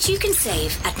 See what you can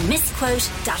save at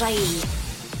misquote.ie.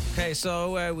 Okay,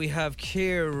 so we have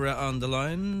Ciara on the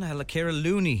line. Hello, Ciara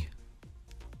Looney.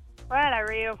 Well, how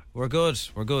are you? We're good.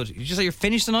 You just say you're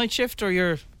finished the night shift, or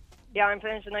you're... Yeah, I'm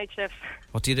finished the night shift.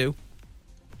 What do you do?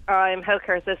 I'm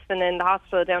healthcare assistant in the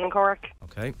hospital down in Cork.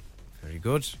 Okay, very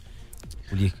good.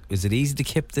 Is it easy to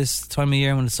keep this time of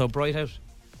year when it's so bright out?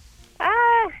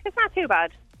 It's not too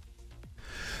bad.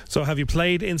 So have you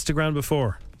played Instagram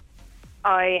before?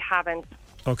 I haven't.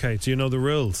 Okay, do you know the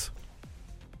rules?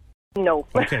 No.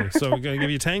 Okay, so we're going to give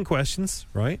you 10 questions,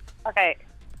 right? Okay.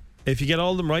 If you get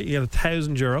all of them right, you get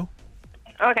 €1,000.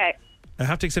 Okay. I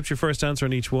have to accept your first answer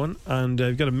on each one, and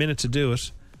you've got a minute to do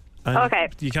it. And okay.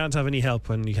 You can't have any help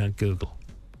when you can't Google.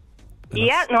 And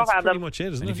yeah, no problem. That's pretty much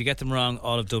it, isn't it? If you get them wrong,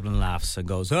 all of Dublin laughs and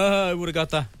goes, I would have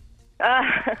got that.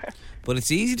 But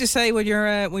it's easy to say when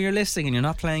you're listening and you're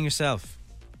not playing yourself.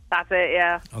 That's it,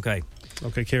 yeah. Okay,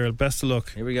 Ciara, best of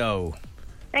luck. Here we go.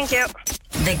 Thank you.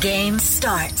 The game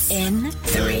starts in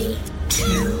 3,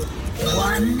 2,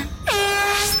 1.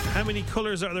 How many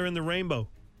colours are there in the rainbow?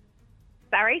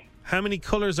 Sorry? How many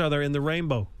colours are there in the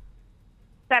rainbow?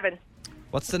 7.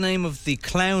 What's the name of the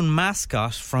clown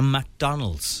mascot from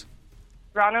McDonald's?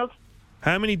 Ronald.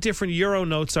 How many different euro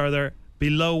notes are there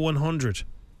below 100?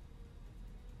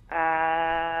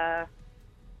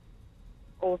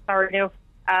 Sorry, no.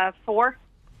 4.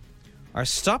 Are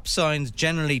stop signs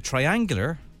generally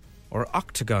triangular or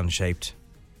octagon shaped?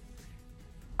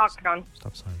 Octagon.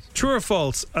 Stop signs. True or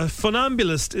false? A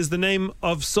funambulist is the name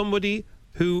of somebody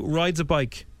who rides a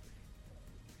bike.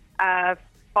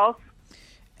 False.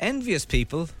 Envious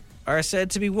people are said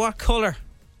to be what colour?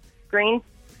 Green.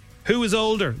 Who is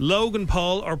older, Logan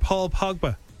Paul or Paul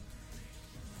Pogba?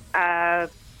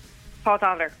 Paul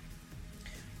Tyler.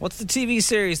 What's the TV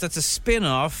series that's a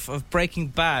spin-off of Breaking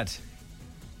Bad?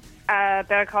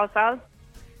 Better Call Saul.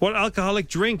 What alcoholic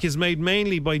drink is made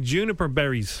mainly by juniper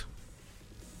berries?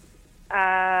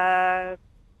 I'm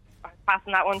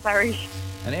passing that one, sorry.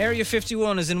 And Area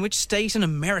 51 is in which state in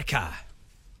America?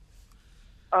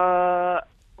 Oh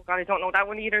God, I don't know that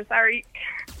one either, sorry.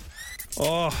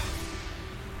 Oh.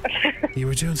 You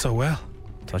were doing so well.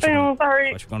 I know,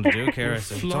 sorry. What you're going to do, Ciara?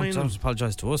 Don't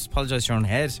apologise to us. Apologise to your own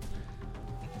head.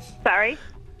 Sorry?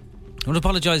 Don't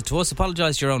apologise to us.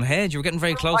 Apologise to your own head. You were getting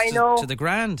very close to the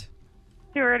grand.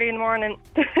 Too early in the morning.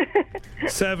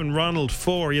 7, Ronald.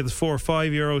 4, yeah, there's 4.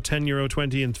 €5, €10,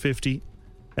 €20 and 50.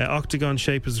 Octagon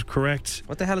shape is correct.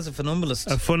 What the hell is a funambulist?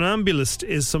 A funambulist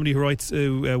is somebody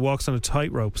who walks on a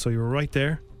tightrope. So you were right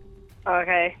there.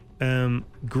 Okay.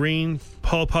 Green.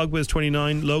 Paul Pogba is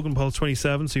 29. Logan Paul's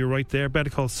 27. So you're right there. Better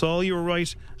Call Saul, you were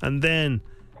right. And then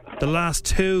the last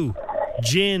 2.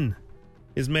 Gin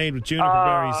is made with juniper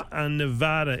berries, and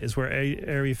Nevada is where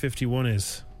Area 51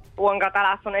 is. One got that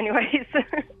last one anyways.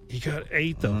 You got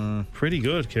 8 though. Pretty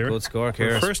good, Ciara. Good score,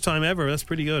 Ciara. First time ever. That's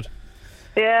pretty good.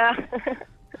 Yeah.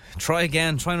 Try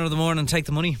again. Try another morning and take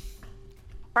the money.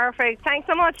 Perfect. Thanks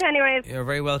so much anyways. You're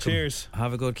very welcome. Cheers.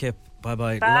 Have a good kip.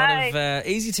 Bye-bye. Bye. A lot of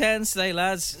easy 10s today,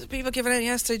 lads. People giving out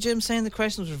yesterday, Jim, saying the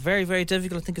questions were very, very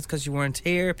difficult. I think it's because you weren't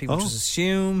here. People just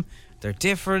assume they're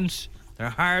different. They're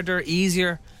harder,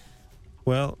 easier.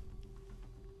 Well,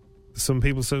 some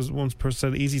people says, one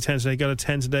person said easy 10 today, got a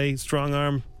 10 today, strong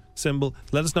arm symbol.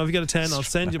 Let us know if you got a 10. I'll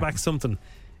send you back something.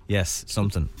 Yes,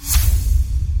 something.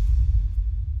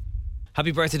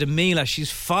 Happy birthday to Mila.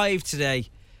 She's 5 today.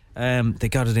 They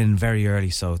got it in very early,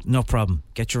 so no problem.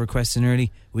 Get your requests in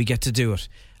early. We get to do it.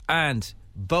 And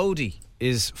Bodie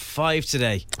is 5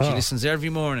 today. She listens every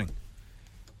morning.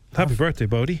 Happy birthday,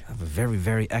 Bodie. Have a very,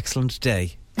 very excellent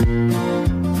day.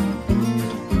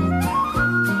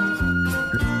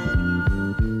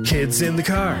 Kids in the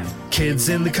car, kids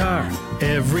in the car.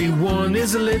 Everyone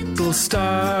is a little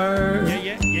star.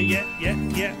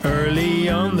 Yeah. Early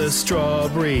on the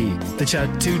strawberry, they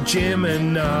chat to Jim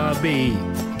and Nobby.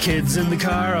 Kids in the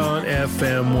car on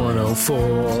FM 104.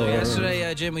 So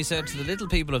yesterday, Jim, we said to the little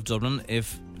people of Dublin,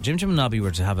 if Jim and Nobby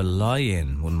were to have a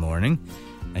lie-in one morning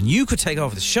and you could take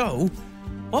over the show,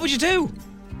 what would you do?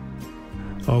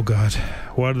 Oh, God.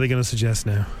 What are they going to suggest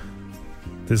now?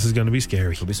 This is going to be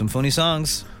scary. Could be some funny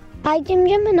songs. Hi, Jim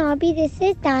and Nobby. This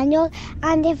is Daniel.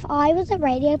 And if I was a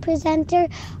radio presenter,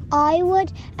 I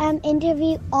would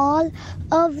interview all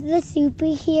of the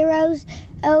superheroes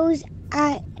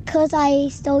because I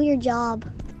stole your job.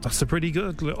 That's a pretty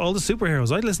good... All the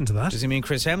superheroes. I'd listen to that. Does he mean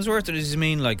Chris Hemsworth or does he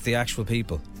mean like the actual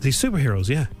people? These superheroes,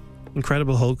 yeah.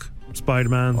 Incredible Hulk,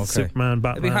 Spider-Man, Superman,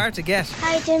 Batman. It'd be hard to get.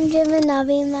 Hi, Jim and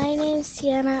Nobby. My name's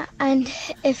Sienna,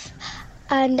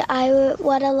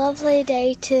 what a lovely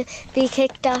day to be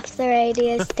kicked off the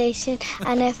radio station.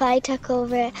 And if I took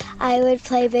over, I would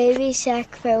play Baby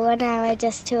Shark for 1 hour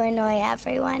just to annoy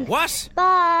everyone. What?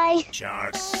 Bye.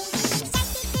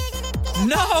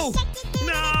 No!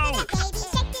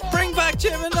 Bring back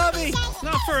Jim and Nobby.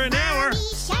 Not for an hour.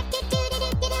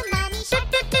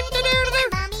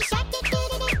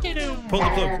 Pull the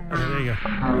plug. Oh, there you go.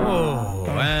 Oh,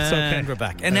 it's okay. And we're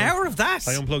back. An hour of that.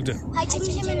 I unplugged it. Hi,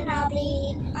 Jim and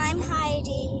Nobby. I'm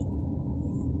Heidi.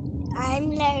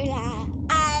 I'm Lola.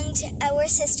 And we're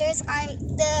sisters.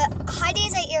 Heidi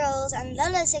is 8-year-old and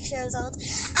Lola is 6 years old.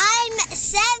 I'm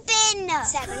 7.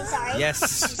 7, sorry. Yes.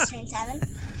 I just turned 7.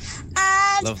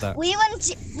 And love that. We want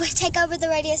to take over the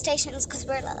radio stations because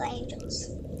we're little angels.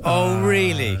 Oh,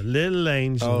 really? Little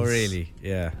angels. Oh, really?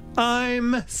 Yeah.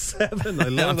 I'm 7. I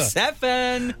love that.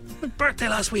 7. My birthday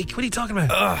last week. What are you talking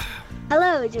about?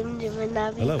 Hello, Jim and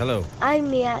Nobby. Hello. I'm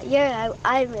Mia, you're out,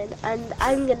 I'm in, and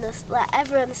I'm going to let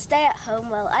everyone stay at home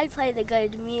while I play the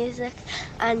good music,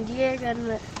 and you're going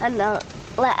to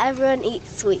let everyone eat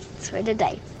sweets for the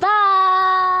day.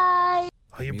 Bye!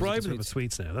 Oh, you're bribing them with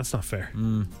sweets now. That's not fair.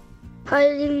 Hi,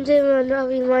 Jim and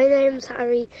Nobby. My name's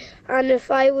Harry, and if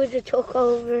I would have took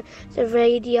over the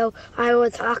radio, I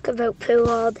would talk about poo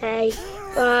all day.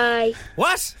 Bye.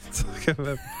 What?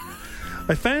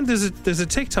 I found there's a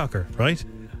TikToker, right?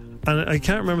 And I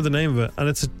can't remember the name of it. And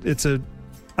it's a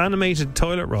animated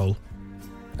toilet roll.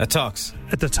 That talks.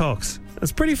 That talks.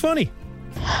 It's pretty funny.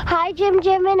 Hi, Jim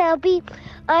and Nobby.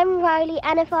 I'm Riley,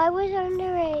 and if I was on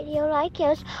the radio like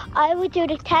yours, I would do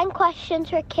the 10 questions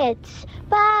for kids.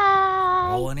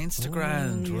 Bye. Oh, on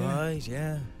Instagram, right?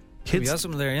 Yeah. Kids,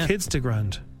 awesome there, yeah. Kids to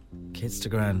grand.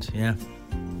 Yeah.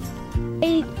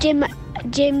 Hey, Jim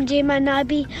and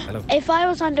Nobby. Hello. If I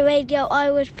was on the radio,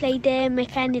 I would play Dermot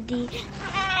Kennedy.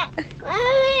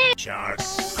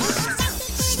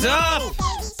 Stop!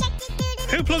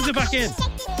 Who plugged it back in?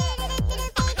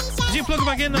 Did you plug it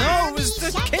back in? No, it was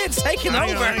the kids taking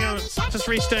over. Hang on. Just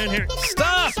reach down here.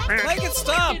 Stop! Make it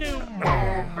stop!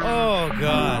 Oh,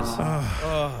 God.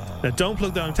 Now, don't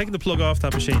plug that. I'm taking the plug off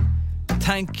that machine.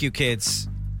 Thank you, kids.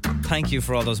 Thank you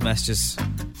for all those messages.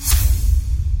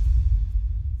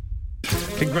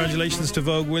 Congratulations to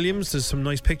Vogue Williams. There's some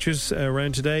nice pictures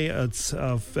around today. It's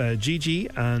of Gigi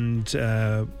and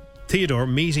Theodore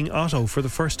meeting Otto for the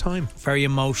first time. Very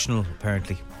emotional,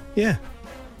 apparently. Yeah.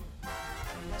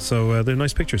 So they're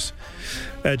nice pictures.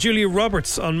 Julia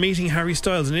Roberts on meeting Harry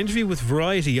Styles. An interview with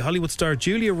Variety. Hollywood star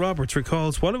Julia Roberts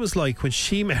recalls what it was like when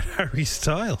she met Harry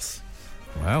Styles.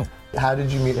 Wow. How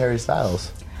did you meet Harry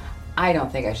Styles? I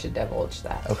don't think I should divulge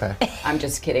that. Okay. I'm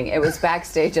just kidding. It was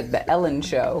backstage at the Ellen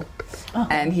show,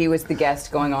 and he was the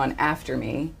guest going on after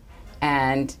me,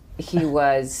 and he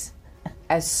was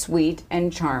as sweet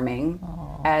and charming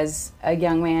as a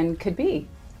young man could be.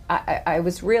 I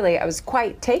was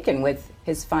quite taken with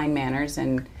his fine manners,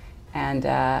 and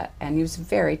he was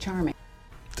very charming.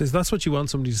 That's what you want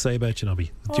somebody to say about you,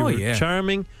 Nobby. That you were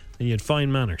charming and you had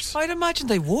fine manners. I'd imagine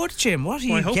they would, Jim. What are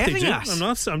you I hope getting they do.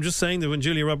 at? I'm just saying that when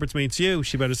Julia Roberts meets you,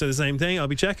 she better say the same thing. I'll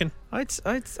be checking. I'd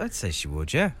say she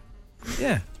would, yeah.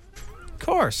 Yeah. Of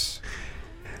course.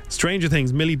 Stranger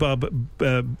Things, Millie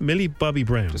Bobby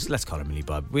Brown. Just let's call her Millie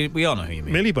Bob. We all know who you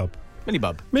mean. Millie Bob.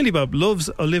 Millie Bob loves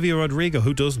Olivia Rodrigo.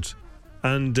 Who doesn't?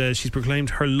 And she's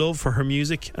proclaimed her love for her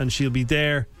music, and she'll be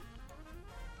there.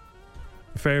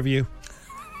 Fairview.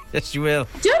 Yes, you will.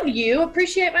 Don't you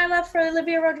appreciate my love for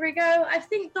Olivia Rodrigo? I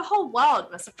think the whole world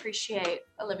must appreciate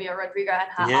Olivia Rodrigo and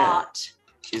her art.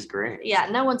 She's great. Yeah,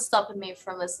 no one's stopping me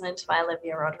from listening to my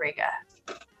Olivia Rodrigo.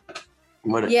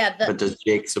 But does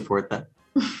Jake support that?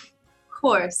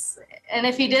 course. And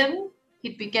if he didn't,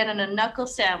 he'd be getting a knuckle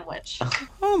sandwich.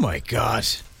 Oh my God.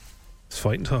 It's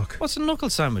fighting talk. What's a knuckle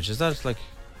sandwich? Is that like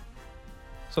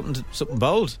something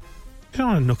bold? You don't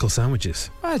want knuckle sandwiches.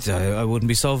 I wouldn't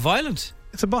be so violent.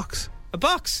 It's a box. A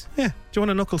box? Yeah. Do you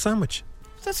want a knuckle sandwich?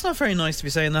 That's not very nice to be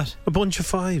saying that. A bunch of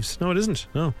fives. No, it isn't.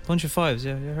 No. Bunch of fives,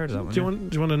 yeah, I heard of that one.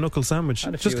 Do you want a knuckle sandwich?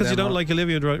 Had a Just few because of you them don't all. like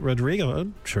Olivia Rodrigo?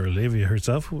 I'm sure Olivia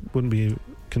herself wouldn't be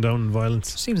condoning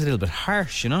violence. Seems a little bit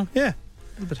harsh, you know? Yeah.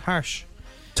 A little bit harsh.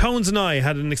 Tones and I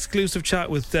had an exclusive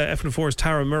chat with FM4's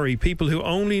Tara Murray. People who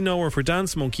only know her for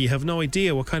Dance Monkey have no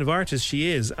idea what kind of artist she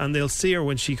is, and they'll see her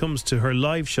when she comes to her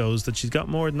live shows that she's got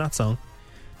more than that song.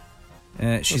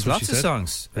 She's lots of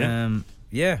songs.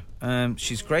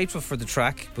 She's grateful for the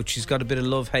track, but she's got a bit of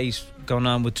love-hate going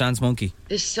on with Dance Monkey.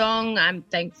 The song I'm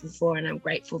thankful for and I'm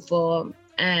grateful for,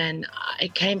 and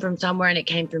it came from somewhere and it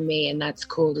came from me, and that's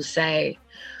cool to say.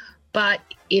 But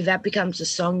if that becomes a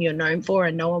song you're known for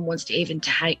and no one wants to even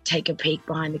take a peek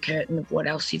behind the curtain of what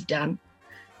else you've done,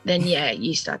 then yeah,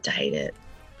 you start to hate it.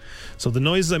 So the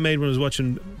noises I made when I was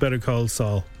watching Better Call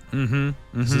Saul.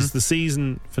 This is the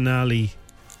season finale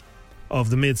of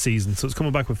the mid-season, so it's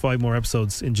coming back with 5 more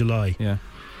episodes in July. Yeah.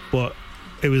 But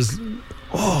it was...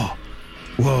 Oh!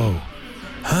 Whoa!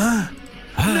 Huh?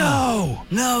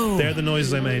 No! They're the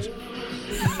noises I made.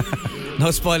 No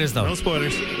spoilers, though. No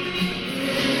spoilers.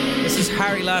 This is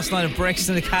Harry last night at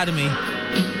Brixton Academy.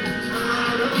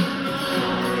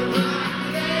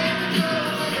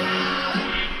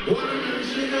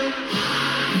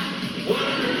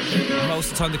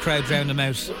 Most of the time the crowd drowned him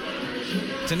out.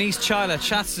 Denise Chyla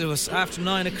chats to us after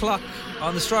 9 o'clock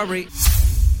on the Strawberry.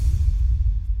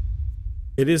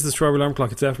 It is the Strawberry Alarm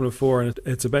Clock. It's FM4, and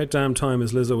it's about damn time,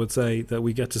 as Lizzo would say, that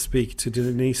we get to speak to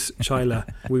Denise Chyla.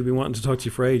 We've been wanting to talk to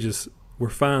you for ages. We're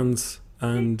fans,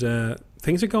 and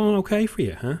things are going okay for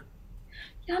you, huh?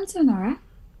 Yeah, I'm doing alright.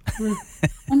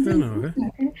 I'm doing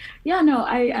okay. Yeah, no,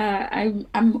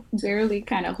 I'm barely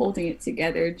kind of holding it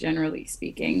together, generally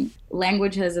speaking.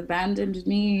 Language has abandoned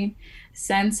me.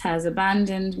 Sense has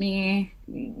abandoned me.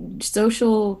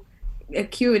 Social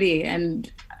acuity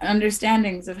and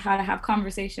understandings of how to have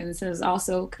conversations has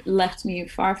also left me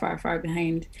far, far, far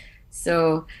behind.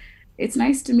 So it's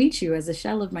nice to meet you as a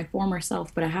shell of my former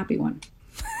self, but a happy one.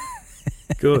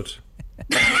 Good.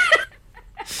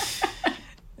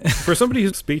 For somebody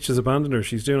whose speech has abandoned her,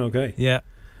 she's doing okay. Yeah.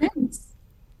 Thanks.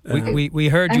 We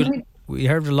heard you. We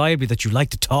heard reliably that you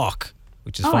like to talk,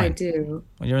 which is fine. I do.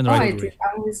 Well, you're in the right. I do.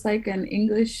 I was like an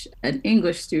English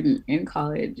student in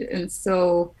college, and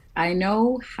so I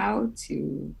know how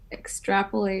to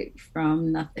extrapolate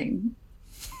from nothing.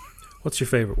 What's your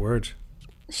favourite word?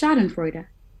 Schadenfreude.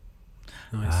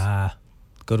 Nice. Ah,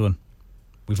 good one.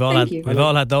 We've all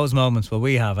had those moments. Well,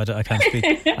 we have. I can't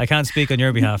speak. I can't speak on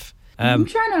your behalf. I'm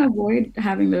trying to avoid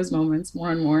having those moments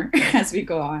more and more as we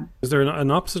go on. Is there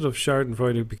an opposite of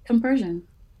Schadenfreude? Compersion.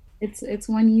 It's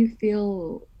when you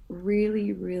feel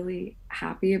really, really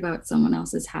happy about someone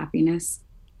else's happiness,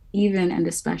 even and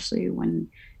especially when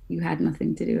you had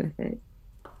nothing to do with it.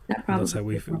 That's how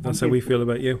we feel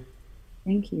about you.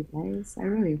 Thank you, guys. I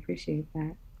really appreciate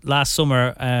that. Last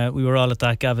summer, we were all at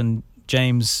that Gavin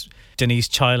James, Denise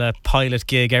Chyla pilot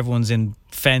gig. Everyone's in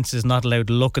fences, not allowed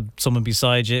to look at someone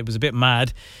beside you. It was a bit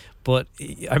mad, but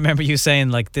I remember you saying,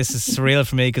 like, this is surreal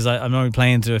for me because I'm only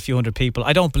playing to a few hundred people.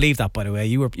 I don't believe that, by the way.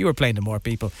 You were playing to more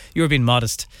people. You were being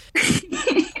modest.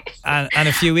 and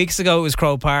a few weeks ago it was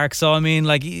Crow Park. So I mean,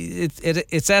 like, it's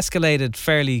escalated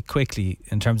fairly quickly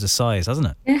in terms of size, hasn't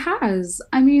it? It has.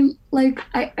 I mean, like,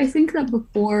 I think that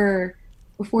before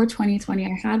 2020, I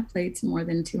had played to more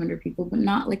than 200 people, but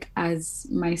not like as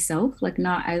myself, like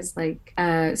not as like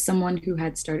someone who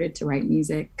had started to write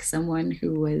music, someone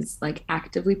who was like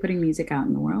actively putting music out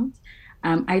in the world.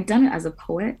 I'd done it as a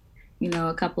poet,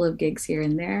 a couple of gigs here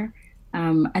and there.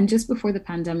 And just before the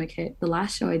pandemic hit, the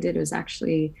last show I did was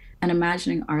actually an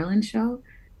Imagining Ireland show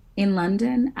in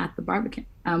London at the Barbican,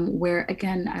 where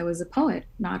again, I was a poet,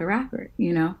 not a rapper,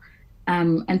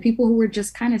 and people who were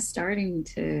just kind of starting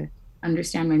to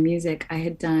understand my music. I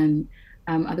had done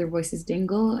Other Voices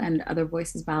Dingle and Other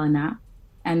Voices Ballina,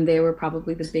 and they were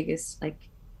probably the biggest like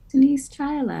Denise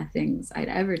Chyla things I'd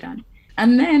ever done.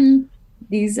 And then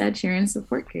these Ed Sheeran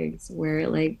support gigs where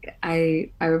like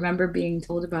I remember being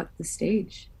told about the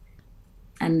stage,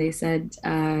 and they said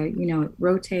it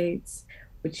rotates,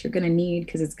 which you're gonna need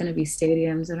because it's gonna be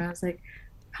stadiums. And I was like,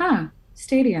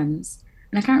 stadiums.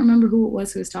 And I can't remember who it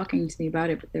was who was talking to me about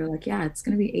it, but they were like, yeah, it's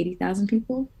gonna be 80,000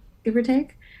 people, give or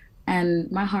take.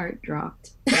 And my heart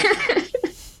dropped.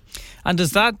 And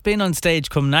does that being on stage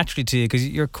come naturally to you? Because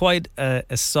you're quite a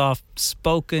soft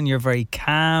spoken, you're very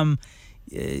calm,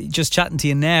 just chatting to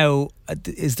you now,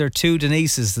 is there two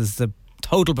Denises? There's the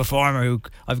total performer who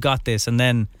I've got this, and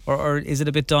then, or is it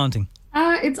a bit daunting?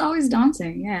 It's always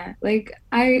daunting, yeah. Like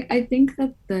I think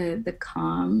that the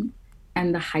calm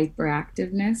and the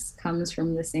hyperactiveness comes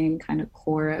from the same kind of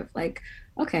core of like,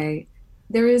 okay,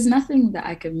 there is nothing that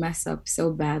I could mess up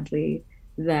so badly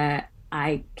that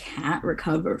I can't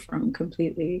recover from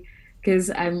completely, because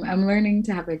I'm learning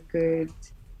to have a good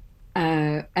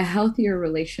a healthier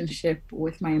relationship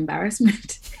with my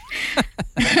embarrassment.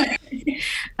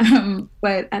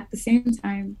 But at the same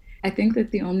time, I think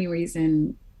that the only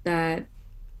reason that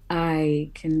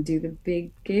I can do the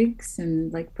big gigs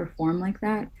and like perform like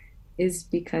that is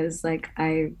because like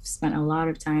I've spent a lot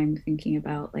of time thinking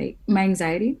about like my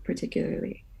anxiety,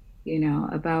 particularly, you know,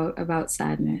 about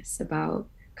sadness, about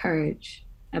courage,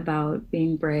 about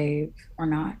being brave or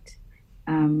not,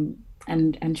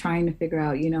 and trying to figure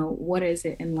out, you know, what is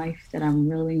it in life that I'm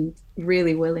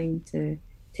really willing to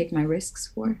take my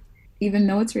risks for. Even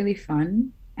though it's really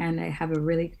fun and I have a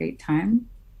really great time,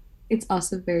 it's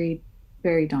also very,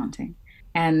 very daunting.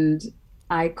 And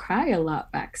I cry a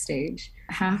lot backstage,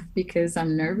 half because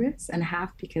I'm nervous and half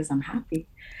because I'm happy.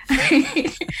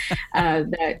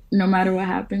 That no matter what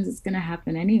happens, it's going to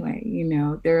happen anyway. You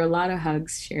know, there are a lot of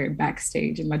hugs shared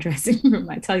backstage in my dressing room,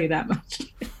 I tell you that much.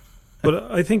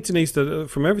 But I think, Denise, that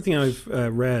from everything I've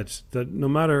read, that no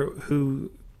matter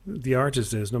who the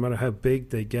artist is, no matter how big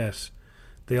they get,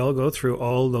 they all go through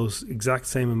all those exact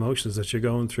same emotions that you're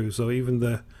going through. So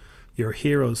even your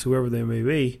heroes, whoever they may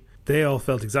be, they all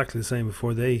felt exactly the same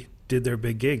before they did their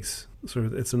big gigs. Sort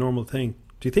of, it's a normal thing.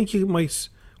 Do you think you might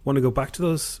want to go back to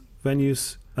those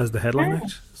venues as the headline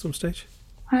act at some stage?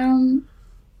 You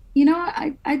know,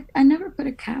 I never put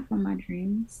a cap on my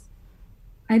dreams.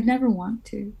 I'd never want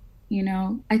to. You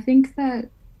know, I think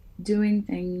that doing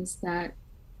things that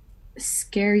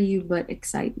scare you but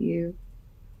excite you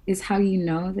is how you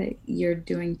know that you're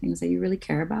doing things that you really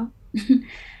care about.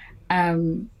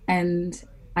 And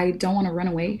I don't want to run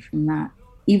away from that,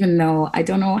 even though I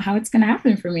don't know how it's going to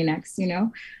happen for me next, you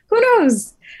know? Who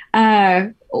knows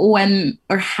when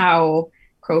or how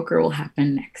Croker will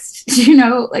happen next, you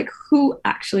know? Like, who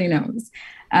actually knows?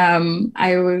 I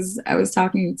was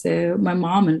talking to my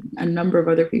mom and a number of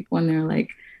other people, and they're like,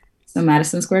 so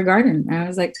Madison Square Garden. And I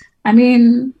was like, I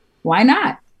mean, why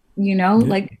not? You know,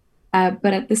 like,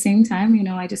 but at the same time, you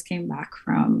know, I just came back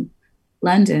from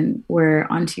London,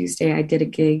 where on Tuesday I did a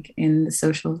gig in the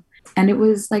Social, and it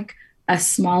was like a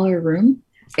smaller room.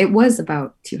 It was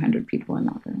about 200 people in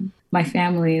that room. My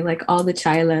family, like all the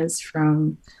Chailas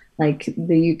from like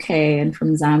the UK and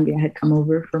from Zambia, had come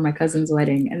over for my cousin's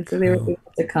wedding, and so they were able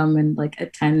to come and like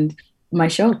attend my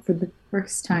show for the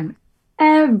first time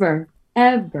ever.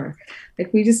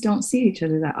 Like, we just don't see each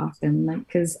other that often, like,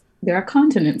 because there are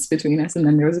continents between us, and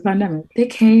then there was a pandemic. They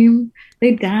came,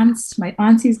 they danced. My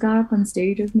aunties got up on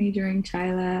stage with me during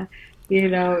Chaila. You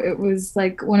know, it was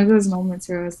like one of those moments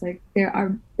where I was like, there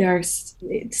are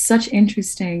such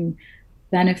interesting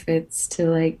benefits to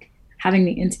like having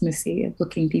the intimacy of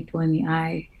looking people in the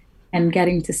eye and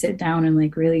getting to sit down and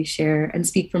like really share and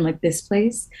speak from like this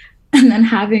place, and then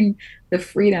having the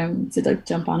freedom to like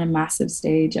jump on a massive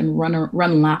stage and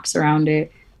run laps around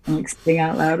it and like sing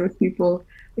out loud with people.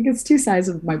 Like, it's two sides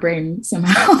of my brain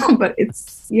somehow, but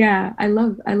it's, yeah, I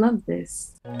love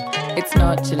this. It's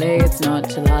not Chile, it's not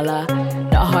Chilala,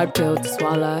 not a hard pill to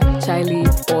swallow. Chile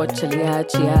or Chilia,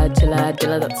 Chia, Chila,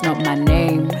 Dilla, that's not my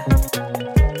name.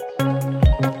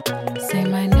 Say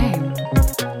my name.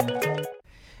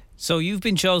 So you've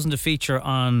been chosen to feature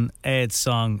on Ed's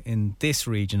song in this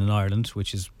region in Ireland,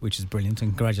 which is brilliant,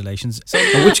 and congratulations. So,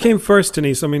 which came first,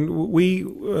 Denise? I mean, we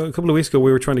a couple of weeks ago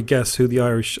we were trying to guess who the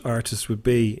Irish artist would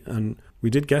be, and we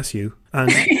did guess you.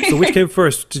 And so, which came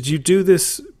first? Did you do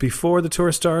this before the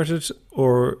tour started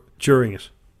or during it?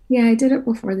 Yeah, I did it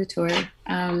before the tour,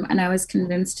 and I was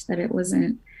convinced that it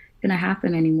wasn't going to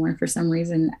happen anymore for some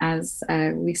reason as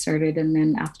we started, and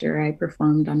then after I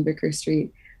performed on Vicar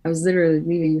Street, I was literally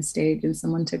leaving the stage and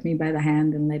someone took me by the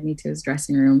hand and led me to his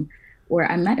dressing room where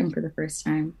I met him for the first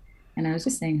time. And I was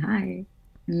just saying hi.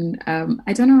 And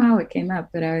I don't know how it came up,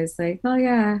 but I was like, oh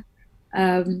yeah,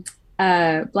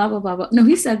 blah, blah, blah, blah. No,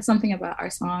 he said something about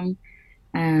our song.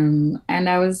 And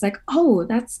I was like, oh,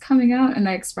 that's coming out. And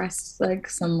I expressed like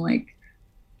some like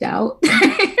doubt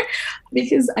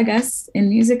because I guess in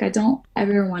music, I don't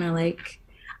ever want to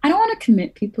I don't want to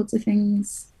commit people to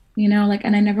things. You know, like,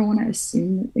 and I never want to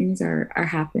assume that things are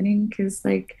happening, because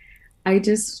like I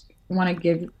just want to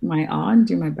give my all and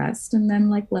do my best, and then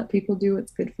like let people do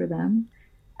what's good for them,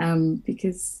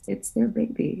 because it's their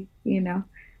baby, you know.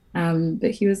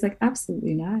 But he was like,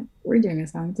 absolutely not. We're doing a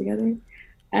song together.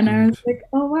 And I was like,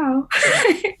 oh, wow,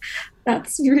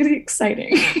 that's really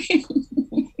exciting.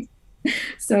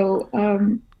 So,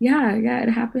 yeah, it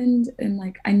happened. And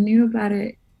like, I knew about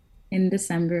it in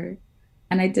December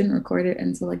and I didn't record it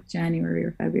until like January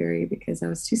or February because I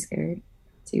was too scared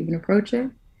to even approach it.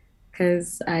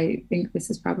 Because I think this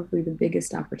is probably the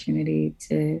biggest opportunity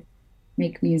to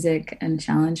make music and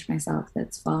challenge myself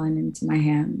that's fallen into my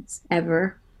hands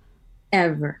ever,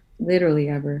 literally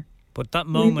ever. But that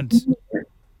moment,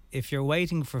 if you're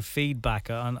waiting for feedback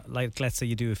on, like, let's say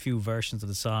you do a few versions of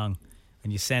the song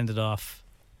and you send it off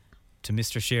to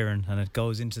Mr. Sheeran and it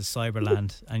goes into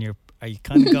Cyberland and are you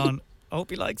kind of going, I hope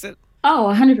he likes it?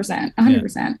 Oh, 100%.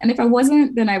 Yeah. And if I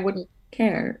wasn't, then I wouldn't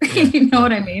care. Yeah. You know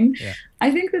what I mean? Yeah.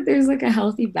 I think that there's like a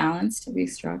healthy balance to be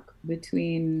struck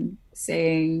between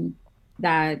saying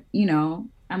that, you know,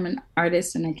 I'm an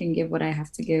artist and I can give what I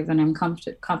have to give and I'm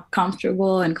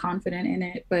comfortable and confident in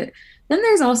it. But then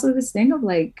there's also this thing of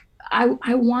like,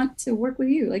 I want to work with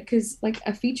you, like, because like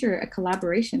a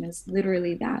collaboration is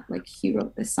literally that. Like, he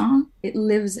wrote the song, it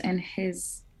lives in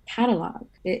his catalog,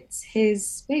 it's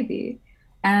his baby.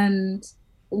 And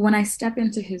when I step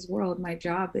into his world, my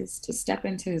job is to step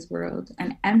into his world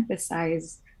and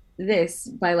emphasize this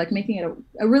by like making it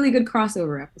a really good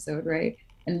crossover episode, right?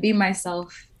 And be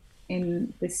myself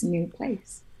in this new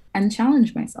place and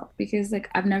challenge myself, because like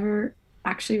I've never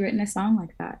actually written a song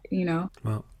like that, you know?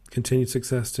 Well, continued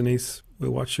success, Denise.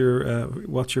 We'll watch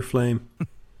your flame.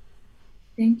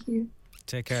 Thank you.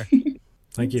 Take care.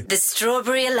 Thank you. The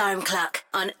Strawberry Alarm Clock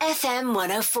on FM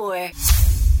 104.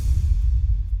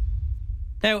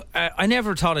 Now, I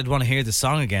never thought I'd want to hear the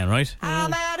song again, right?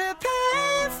 I'm at a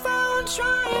payphone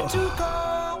trying to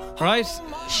call. Right?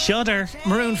 Shudder.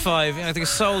 Maroon 5, I think it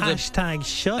sold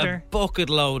Shudder. A bucket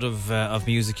load of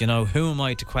music, you know. Who am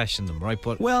I to question them, right?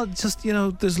 But well, just, you know,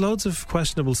 there's loads of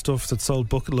questionable stuff that sold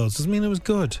bucket loads. Doesn't mean it was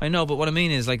good. I know, but what I mean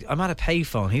is, like, I'm at a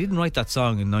payphone. He didn't write that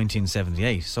song in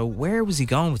 1978. So where was he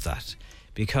going with that?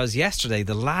 Because yesterday,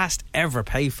 the last ever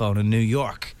payphone in New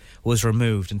York was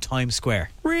removed in Times Square.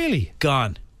 Really?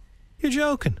 Gone. You're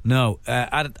joking? No.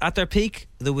 At their peak,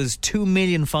 there was 2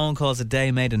 million phone calls a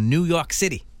day made in New York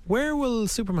City. Where will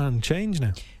Superman change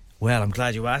now? Well, I'm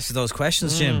glad you asked those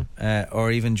questions, Jim.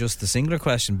 Or even just the singular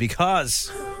question,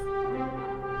 because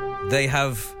they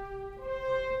have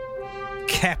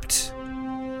kept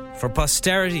for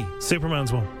posterity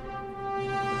Superman's one.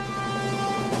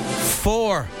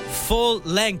 4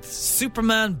 full-length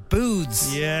Superman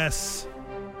booths. Yes.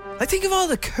 I think of all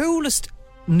the coolest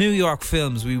New York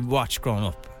films we watched growing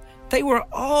up. They were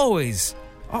always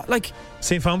like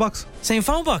Same phone box.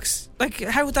 Like,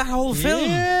 how would that whole film?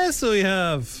 Yes, we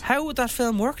have. How would that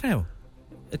film work now?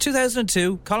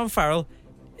 2002, Colin Farrell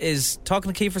is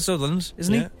talking to Kiefer Sutherland,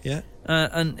 isn't he? Yeah.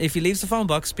 And if he leaves the phone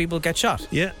box, people get shot.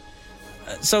 Yeah.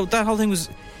 So that whole thing was.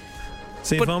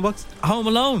 Same phone box. Home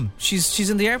Alone. She's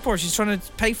in the airport. She's trying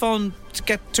to pay phone to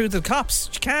get through to the cops.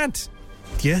 She can't.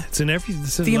 Yeah, it's in every.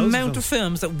 The amount of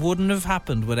films that wouldn't have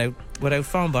happened without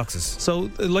phone boxes.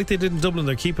 So, like they did in Dublin,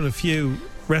 they're keeping a few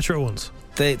retro ones.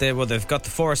 They've got the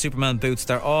 4 Superman booths.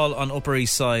 They're all on Upper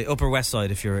West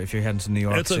Side. If you're heading to New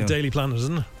York, outside Daily Planet,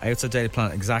 isn't it? Outside Daily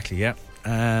Planet, exactly. Yeah.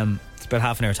 It's about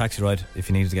half an hour taxi ride if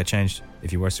you needed to get changed.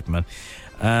 If you were Superman,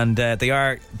 and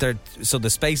so the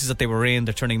spaces that they were in,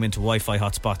 they're turning them into Wi-Fi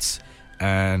hotspots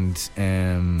and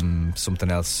something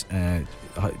else,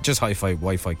 just hi-fi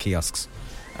Wi-Fi kiosks.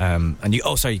 And you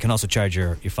can also charge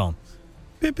your phone.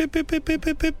 Beep, beep, beep, beep,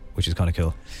 beep, beep. Which is kind of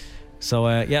cool. So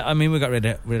yeah, I mean, we got rid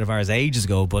of ours ages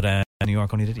ago, but New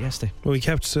York only did it yesterday. Well, we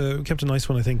kept a nice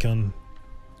one, I think, on,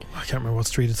 I can't remember what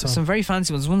street it's on. Some very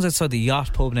fancy ones. One's outside the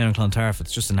Yacht Pub now in Clontarf.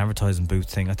 It's just an advertising booth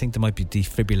thing. I think there might be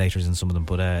defibrillators in some of them,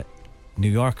 but New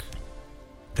York,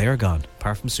 they're gone,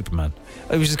 apart from Superman.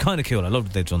 Which is kind of cool. I love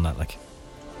that they've done that. Like,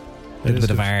 a little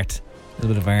bit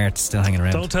of art still hanging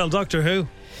around. Don't tell Doctor Who.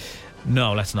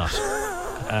 No, let's not.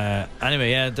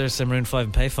 Anyway, yeah, there's some Maroon 5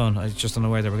 and payphone. I just don't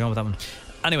know where they were going with that one.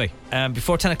 Anyway,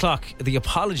 before 10 o'clock, the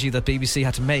apology that BBC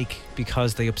had to make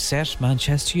because they upset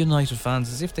Manchester United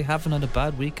fans, as if they haven't had a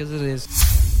bad week as it is.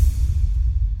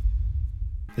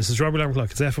 This is Robert Alarm Clock.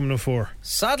 It's FM 104.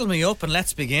 Saddle me up and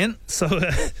let's begin. So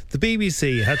the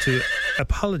BBC had to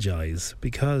apologise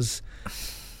because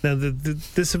now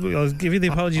this I'll give you the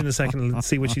apology in a second and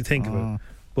see what you think of it.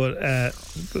 But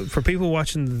for people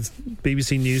watching the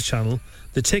BBC News channel,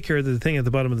 the ticker, the thing at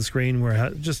the bottom of the screen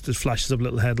where it flashes up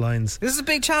little headlines. This is a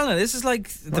big channel. This is like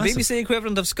the BBC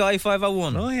equivalent of Sky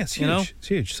 501. Oh yes, huge, it's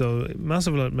huge. So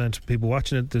massive amount of people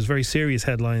watching it. There's very serious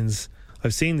headlines.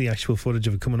 I've seen the actual footage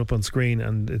of it coming up on screen,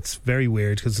 and it's very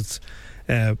weird because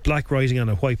black writing on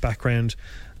a white background,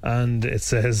 and it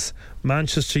says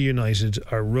Manchester United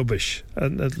are rubbish,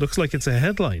 and it looks like it's a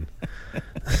headline.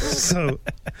 So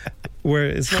where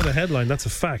it's not a headline, that's a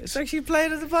fact. It's actually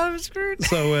playing at the bottom of the screen.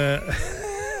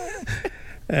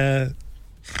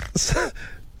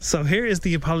 So here is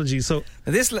the apology. So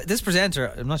this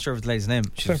presenter, I'm not sure of the lady's name.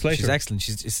 She's excellent.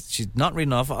 She's not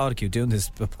reading off autocue doing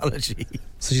this apology.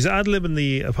 So she's ad-libbing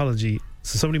the apology.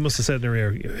 So somebody must have said in her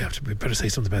ear, we better say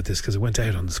something about this because it went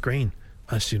out on the screen.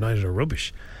 Manchester United are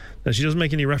rubbish. Now she doesn't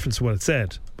make any reference to what it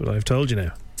said, but I've told you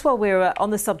now. While we're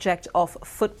on the subject of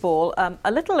football,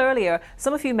 a little earlier,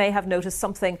 some of you may have noticed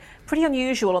something pretty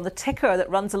unusual on the ticker that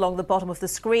runs along the bottom of the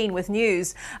screen with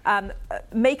news,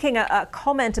 making a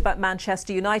comment about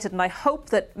Manchester United, and I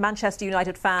hope that Manchester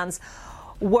United fans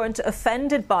weren't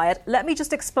offended by it. Let me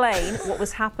just explain what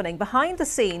was happening. Behind the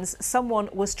scenes, someone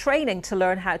was training to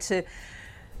learn how to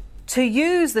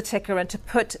use the ticker and to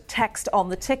put text on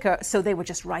the ticker, so they were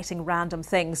just writing random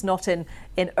things, not in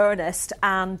earnest,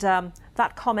 and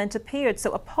that comment appeared.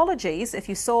 So apologies if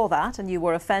you saw that and you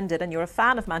were offended and you're a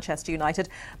fan of Manchester United,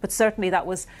 but certainly that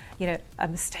was, a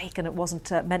mistake and it wasn't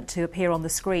meant to appear on the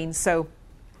screen. So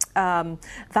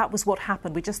that was what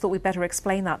happened. We just thought we'd better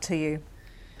explain that to you.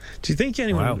 Do you think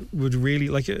anyone would really,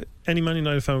 any Man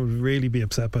United fan would really be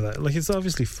upset by that? It's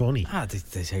obviously funny.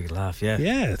 They take a laugh, yeah.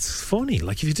 Yeah, it's funny.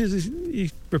 If you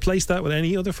replace that with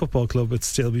any other football club, it'd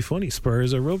still be funny.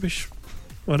 Spurs are rubbish.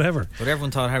 Whatever. But everyone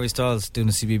thought Harry Styles doing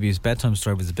the CBBS bedtime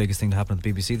story was the biggest thing to happen at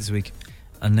the BBC this week.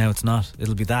 And now it's not.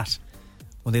 It'll be that.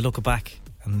 When they look back.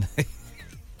 And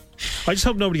I just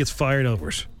hope nobody gets fired over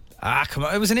it. Come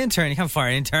on. It was an intern. You can't fire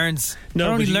interns. No,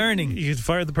 they're only learning. You could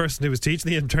fire the person who was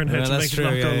teaching the intern how to make it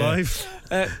not go live.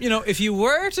 If you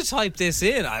were to type this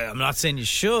in, I'm not saying you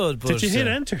should, but... Did you hit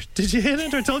enter?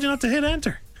 I told you not to hit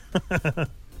enter.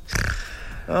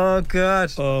 Oh,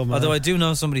 God. Oh, man. Although I do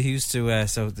know somebody who used to...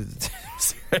 there's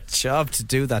a job to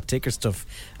do that ticker stuff,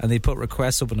 and they put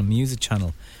requests up on a music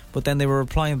channel, but then they were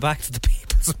replying back to the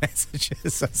people's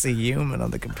messages as a human on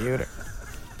the computer.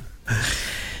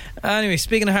 Anyway,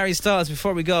 speaking of Harry Styles,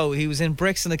 before we go, he was in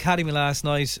Brixton Academy last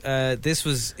night. This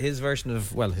was his version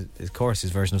of, his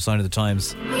version of Sign of the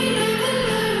Times.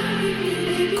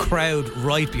 Crowd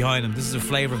right behind him. This is a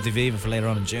flavour of the Viva for later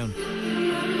on in June.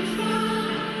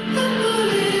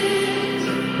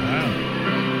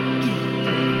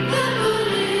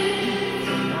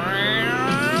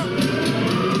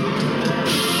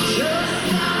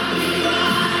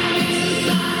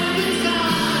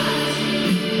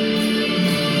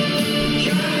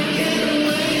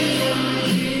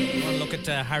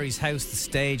 Harry's house, the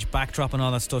stage, backdrop and all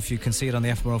that stuff, you can see it on the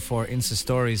FM104 Insta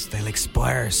stories. They'll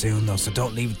expire soon though, so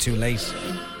don't leave it too late.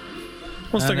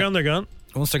 Once they're gone, they're gone.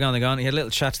 Once they're gone, they're gone. He had a little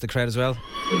chat to the crowd as well. Of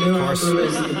course.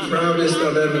 It's the proudest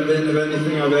I've ever been of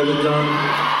anything I've ever done.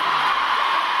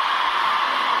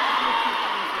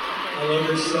 I love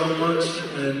it so much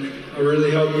and I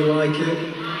really hope you like it.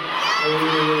 I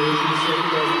really appreciate you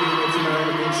guys being here tonight.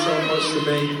 It means so much to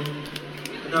me.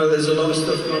 I know there's a lot of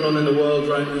stuff going on in the world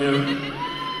right now.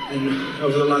 And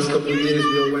over the last couple of years,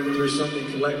 we all went through something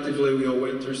collectively. We all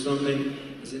went through something.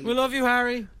 We love you,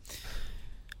 Harry.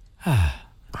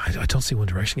 I don't see One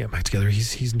Direction getting back together.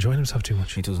 He's enjoying himself too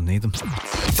much. He doesn't need them.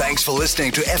 Thanks for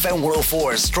listening to FM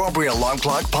 104's Strawberry Alarm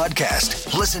Clock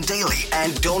podcast. Listen daily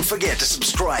and don't forget to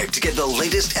subscribe to get the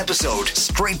latest episode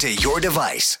straight to your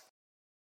device.